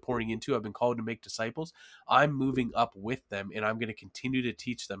people I've been pouring into, I've been called to make disciples. I'm moving up with them, and I'm going to continue to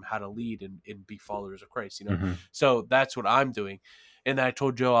teach them how to lead and be followers of Christ, you know? Mm-hmm. So that's what I'm doing. And then I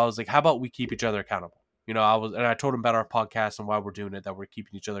told Joe, I was like, how about we keep each other accountable? You know, I told him about our podcast and why we're doing it, that we're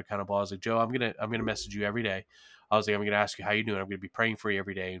keeping each other accountable. I was like, Joe, I'm going to message you every day. I was like, I'm going to ask you how you doing. I'm going to be praying for you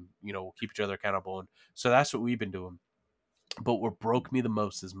every day, and we'll keep each other accountable. And so that's what we've been doing. But what broke me the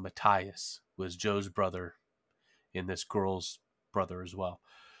most is Matthias was Joe's brother and this girl's brother as well.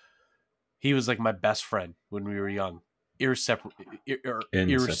 He was like my best friend when we were young. Inseparable.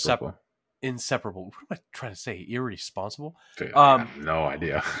 What am I trying to say? Irresponsible? Dude, I have no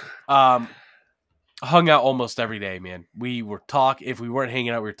idea. Hung out almost every day, man. We were talking. If we weren't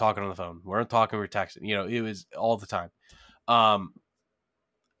hanging out, we were talking on the phone. We weren't talking, we were texting. It was all the time.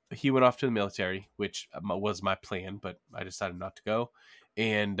 He went off to the military, which was my plan, but I decided not to go.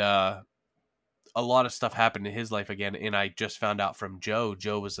 And a lot of stuff happened in his life again. And I just found out from Joe.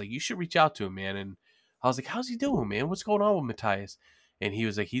 Joe was like, you should reach out to him, man. And I was like, how's he doing, man? What's going on with Matthias? And he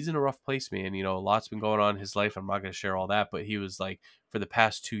was like, he's in a rough place, man. A lot's been going on in his life. I'm not going to share all that. But he was like, for the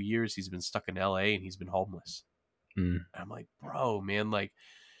past 2 years, he's been stuck in LA and he's been homeless. I'm like, bro, man, like,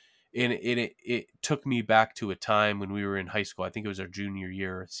 and it took me back to a time when we were in high school. I think it was our junior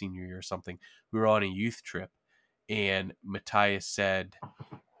year or senior year or something. We were on a youth trip, and Matthias said,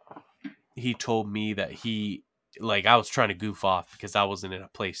 he told me that I was trying to goof off because I wasn't in a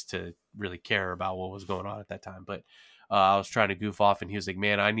place to really care about what was going on at that time. But I was trying to goof off, and he was like,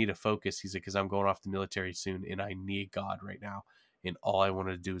 man, I need to focus. He's like, because I'm going off the military soon, and I need God right now. And all I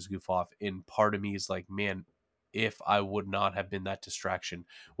wanted to do is goof off. And part of me is like, man, if I would not have been that distraction,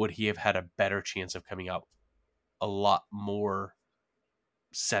 would he have had a better chance of coming out a lot more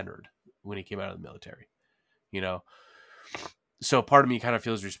centered when he came out of the military? So part of me kind of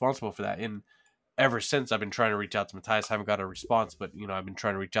feels responsible for that. And ever since, I've been trying to reach out to Matthias. I haven't got a response, but I've been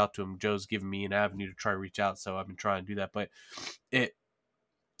trying to reach out to him. Joe's given me an avenue to try to reach out, so I've been trying to do that. But it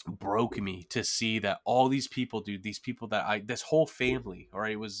broke me to see that all these people, dude, these people that this whole family, all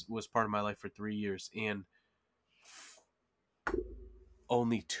right, was part of my life for 3 years, and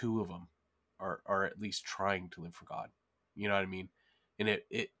only 2 of them are at least trying to live for God. You know what I mean? And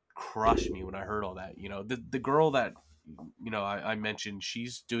it crushed me when I heard all that. The girl that I mentioned,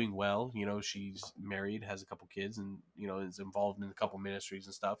 she's doing well. She's married, has a couple kids, and is involved in a couple ministries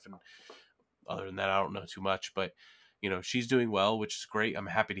and stuff. And other than that, I don't know too much, but she's doing well, which is great. I'm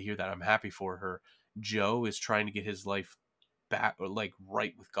happy to hear that. I'm happy for her. Joe is trying to get his life back, or like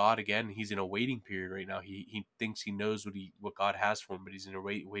right with God again. He's in a waiting period right now. He thinks he knows what God has for him, but he's in a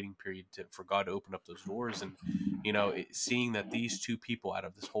waiting period for God to open up those doors. And seeing that these 2 people out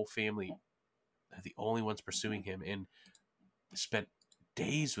of this whole family are the only ones pursuing him, and spent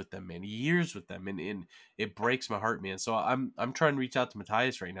days with them, man, years with them, and it breaks my heart, man. So I'm trying to reach out to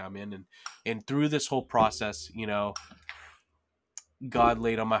Matthias right now, man, and through this whole process, God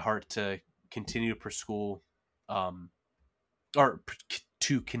laid on my heart to continue to pursue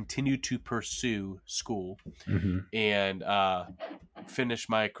school, and finish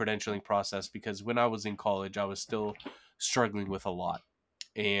my credentialing process, because when I was in college, I was still struggling with a lot,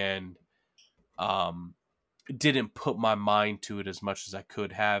 and didn't put my mind to it as much as I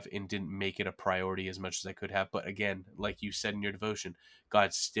could have, and didn't make it a priority as much as I could have. But again, like you said in your devotion,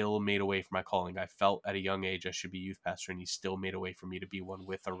 God still made a way for my calling. I felt at a young age I should be youth pastor, and he still made a way for me to be one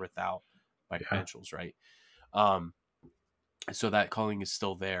with or without my credentials, right? So that calling is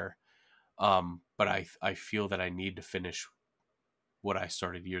still there. But I feel that I need to finish what I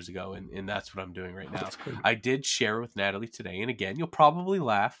started years ago, and that's what I'm doing right now. I did share with Natalie today, and again, you'll probably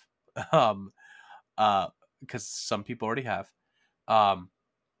laugh, because some people already have,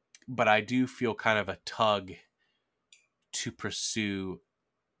 but I do feel kind of a tug to pursue.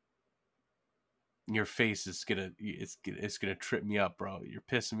 Your face is it's gonna trip me up, bro. You're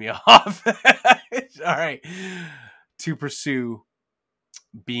pissing me off. All right, to pursue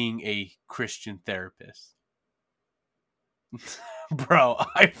being a Christian therapist. Bro,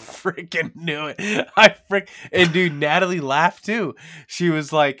 I freaking knew it. And dude, Natalie laughed too. She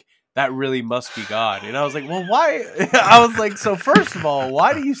was like, that really must be God. And I was like, well, why? I was like, so first of all,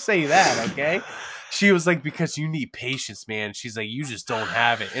 why do you say that? Okay. She was like, because you need patience, man. She's like, you just don't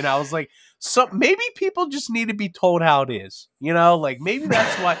have it. And I was like, so maybe people just need to be told how it is. Like maybe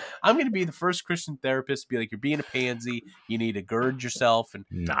that's why I'm going to be the first Christian therapist to be like, you're being a pansy. You need to gird yourself. And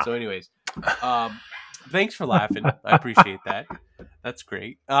so anyways, thanks for laughing. I appreciate that. That's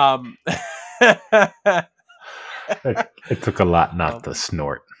great. It took a lot not to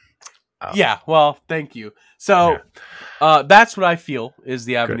snort. Yeah, well, thank you. So that's what I feel is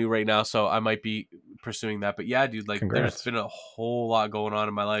the avenue right now. So I might be pursuing that. But yeah, dude, like Congrats. There's been a whole lot going on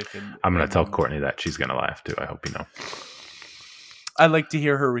in my life. And I'm going to tell Courtney that. She's going to laugh too. I hope you know. I'd like to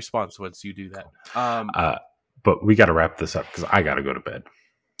hear her response once you do that. But we got to wrap this up because I got to go to bed.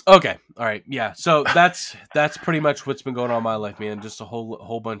 Okay. All right. Yeah. So that's pretty much what's been going on in my life, man. Just a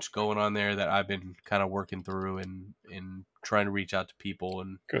whole bunch going on there that I've been kind of working through and trying to reach out to people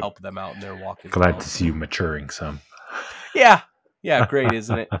and Good. help them out in their walk as Glad well. to see you maturing some. Yeah. Yeah. Great,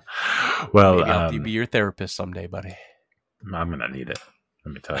 isn't it? Well, maybe I'll be your therapist someday, buddy. I'm gonna need it.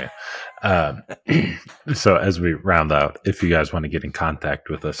 Let me tell you. So as we round out, if you guys want to get in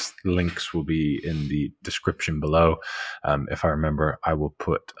contact with us, links will be in the description below. If I remember, I will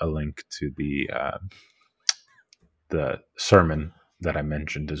put a link to the sermon that I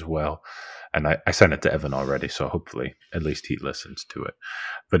mentioned as well. And I sent it to Evan already, so hopefully at least he listens to it.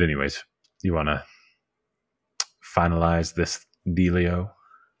 But anyways, you want to finalize this dealio?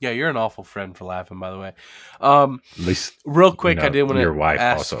 Yeah, you're an awful friend for laughing, by the way. At least, real quick, I did want to. Your wife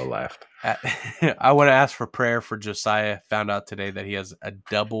ask, also laughed. I want to ask for prayer for Josiah. Found out today that he has a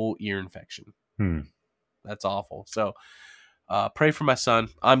double ear infection. That's awful. So, pray for my son.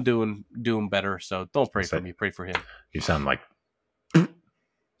 I'm doing better. So don't pray for me. Pray for him. You sound like.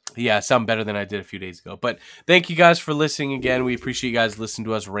 Yeah, I sound better than I did a few days ago. But thank you guys for listening again. We appreciate you guys listening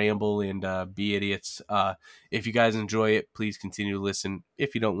to us ramble and be idiots. If you guys enjoy it, please continue to listen.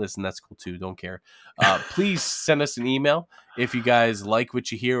 If you don't listen, that's cool too. Don't care. Please send us an email if you guys like what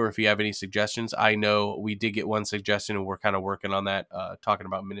you hear or if you have any suggestions. I know we did get one suggestion and we're kind of working on that, talking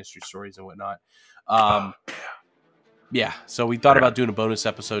about ministry stories and whatnot. Yeah, so we thought about doing a bonus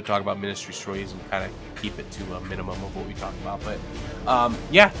episode, talk about ministry stories, and kind of keep it to a minimum of what we talk about. But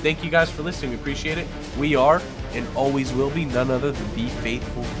yeah, thank you guys for listening. We appreciate it. We are and always will be none other than the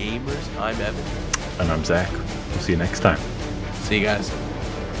Faithful Gamers. I'm Evan. And I'm Zach. We'll see you next time. See you guys.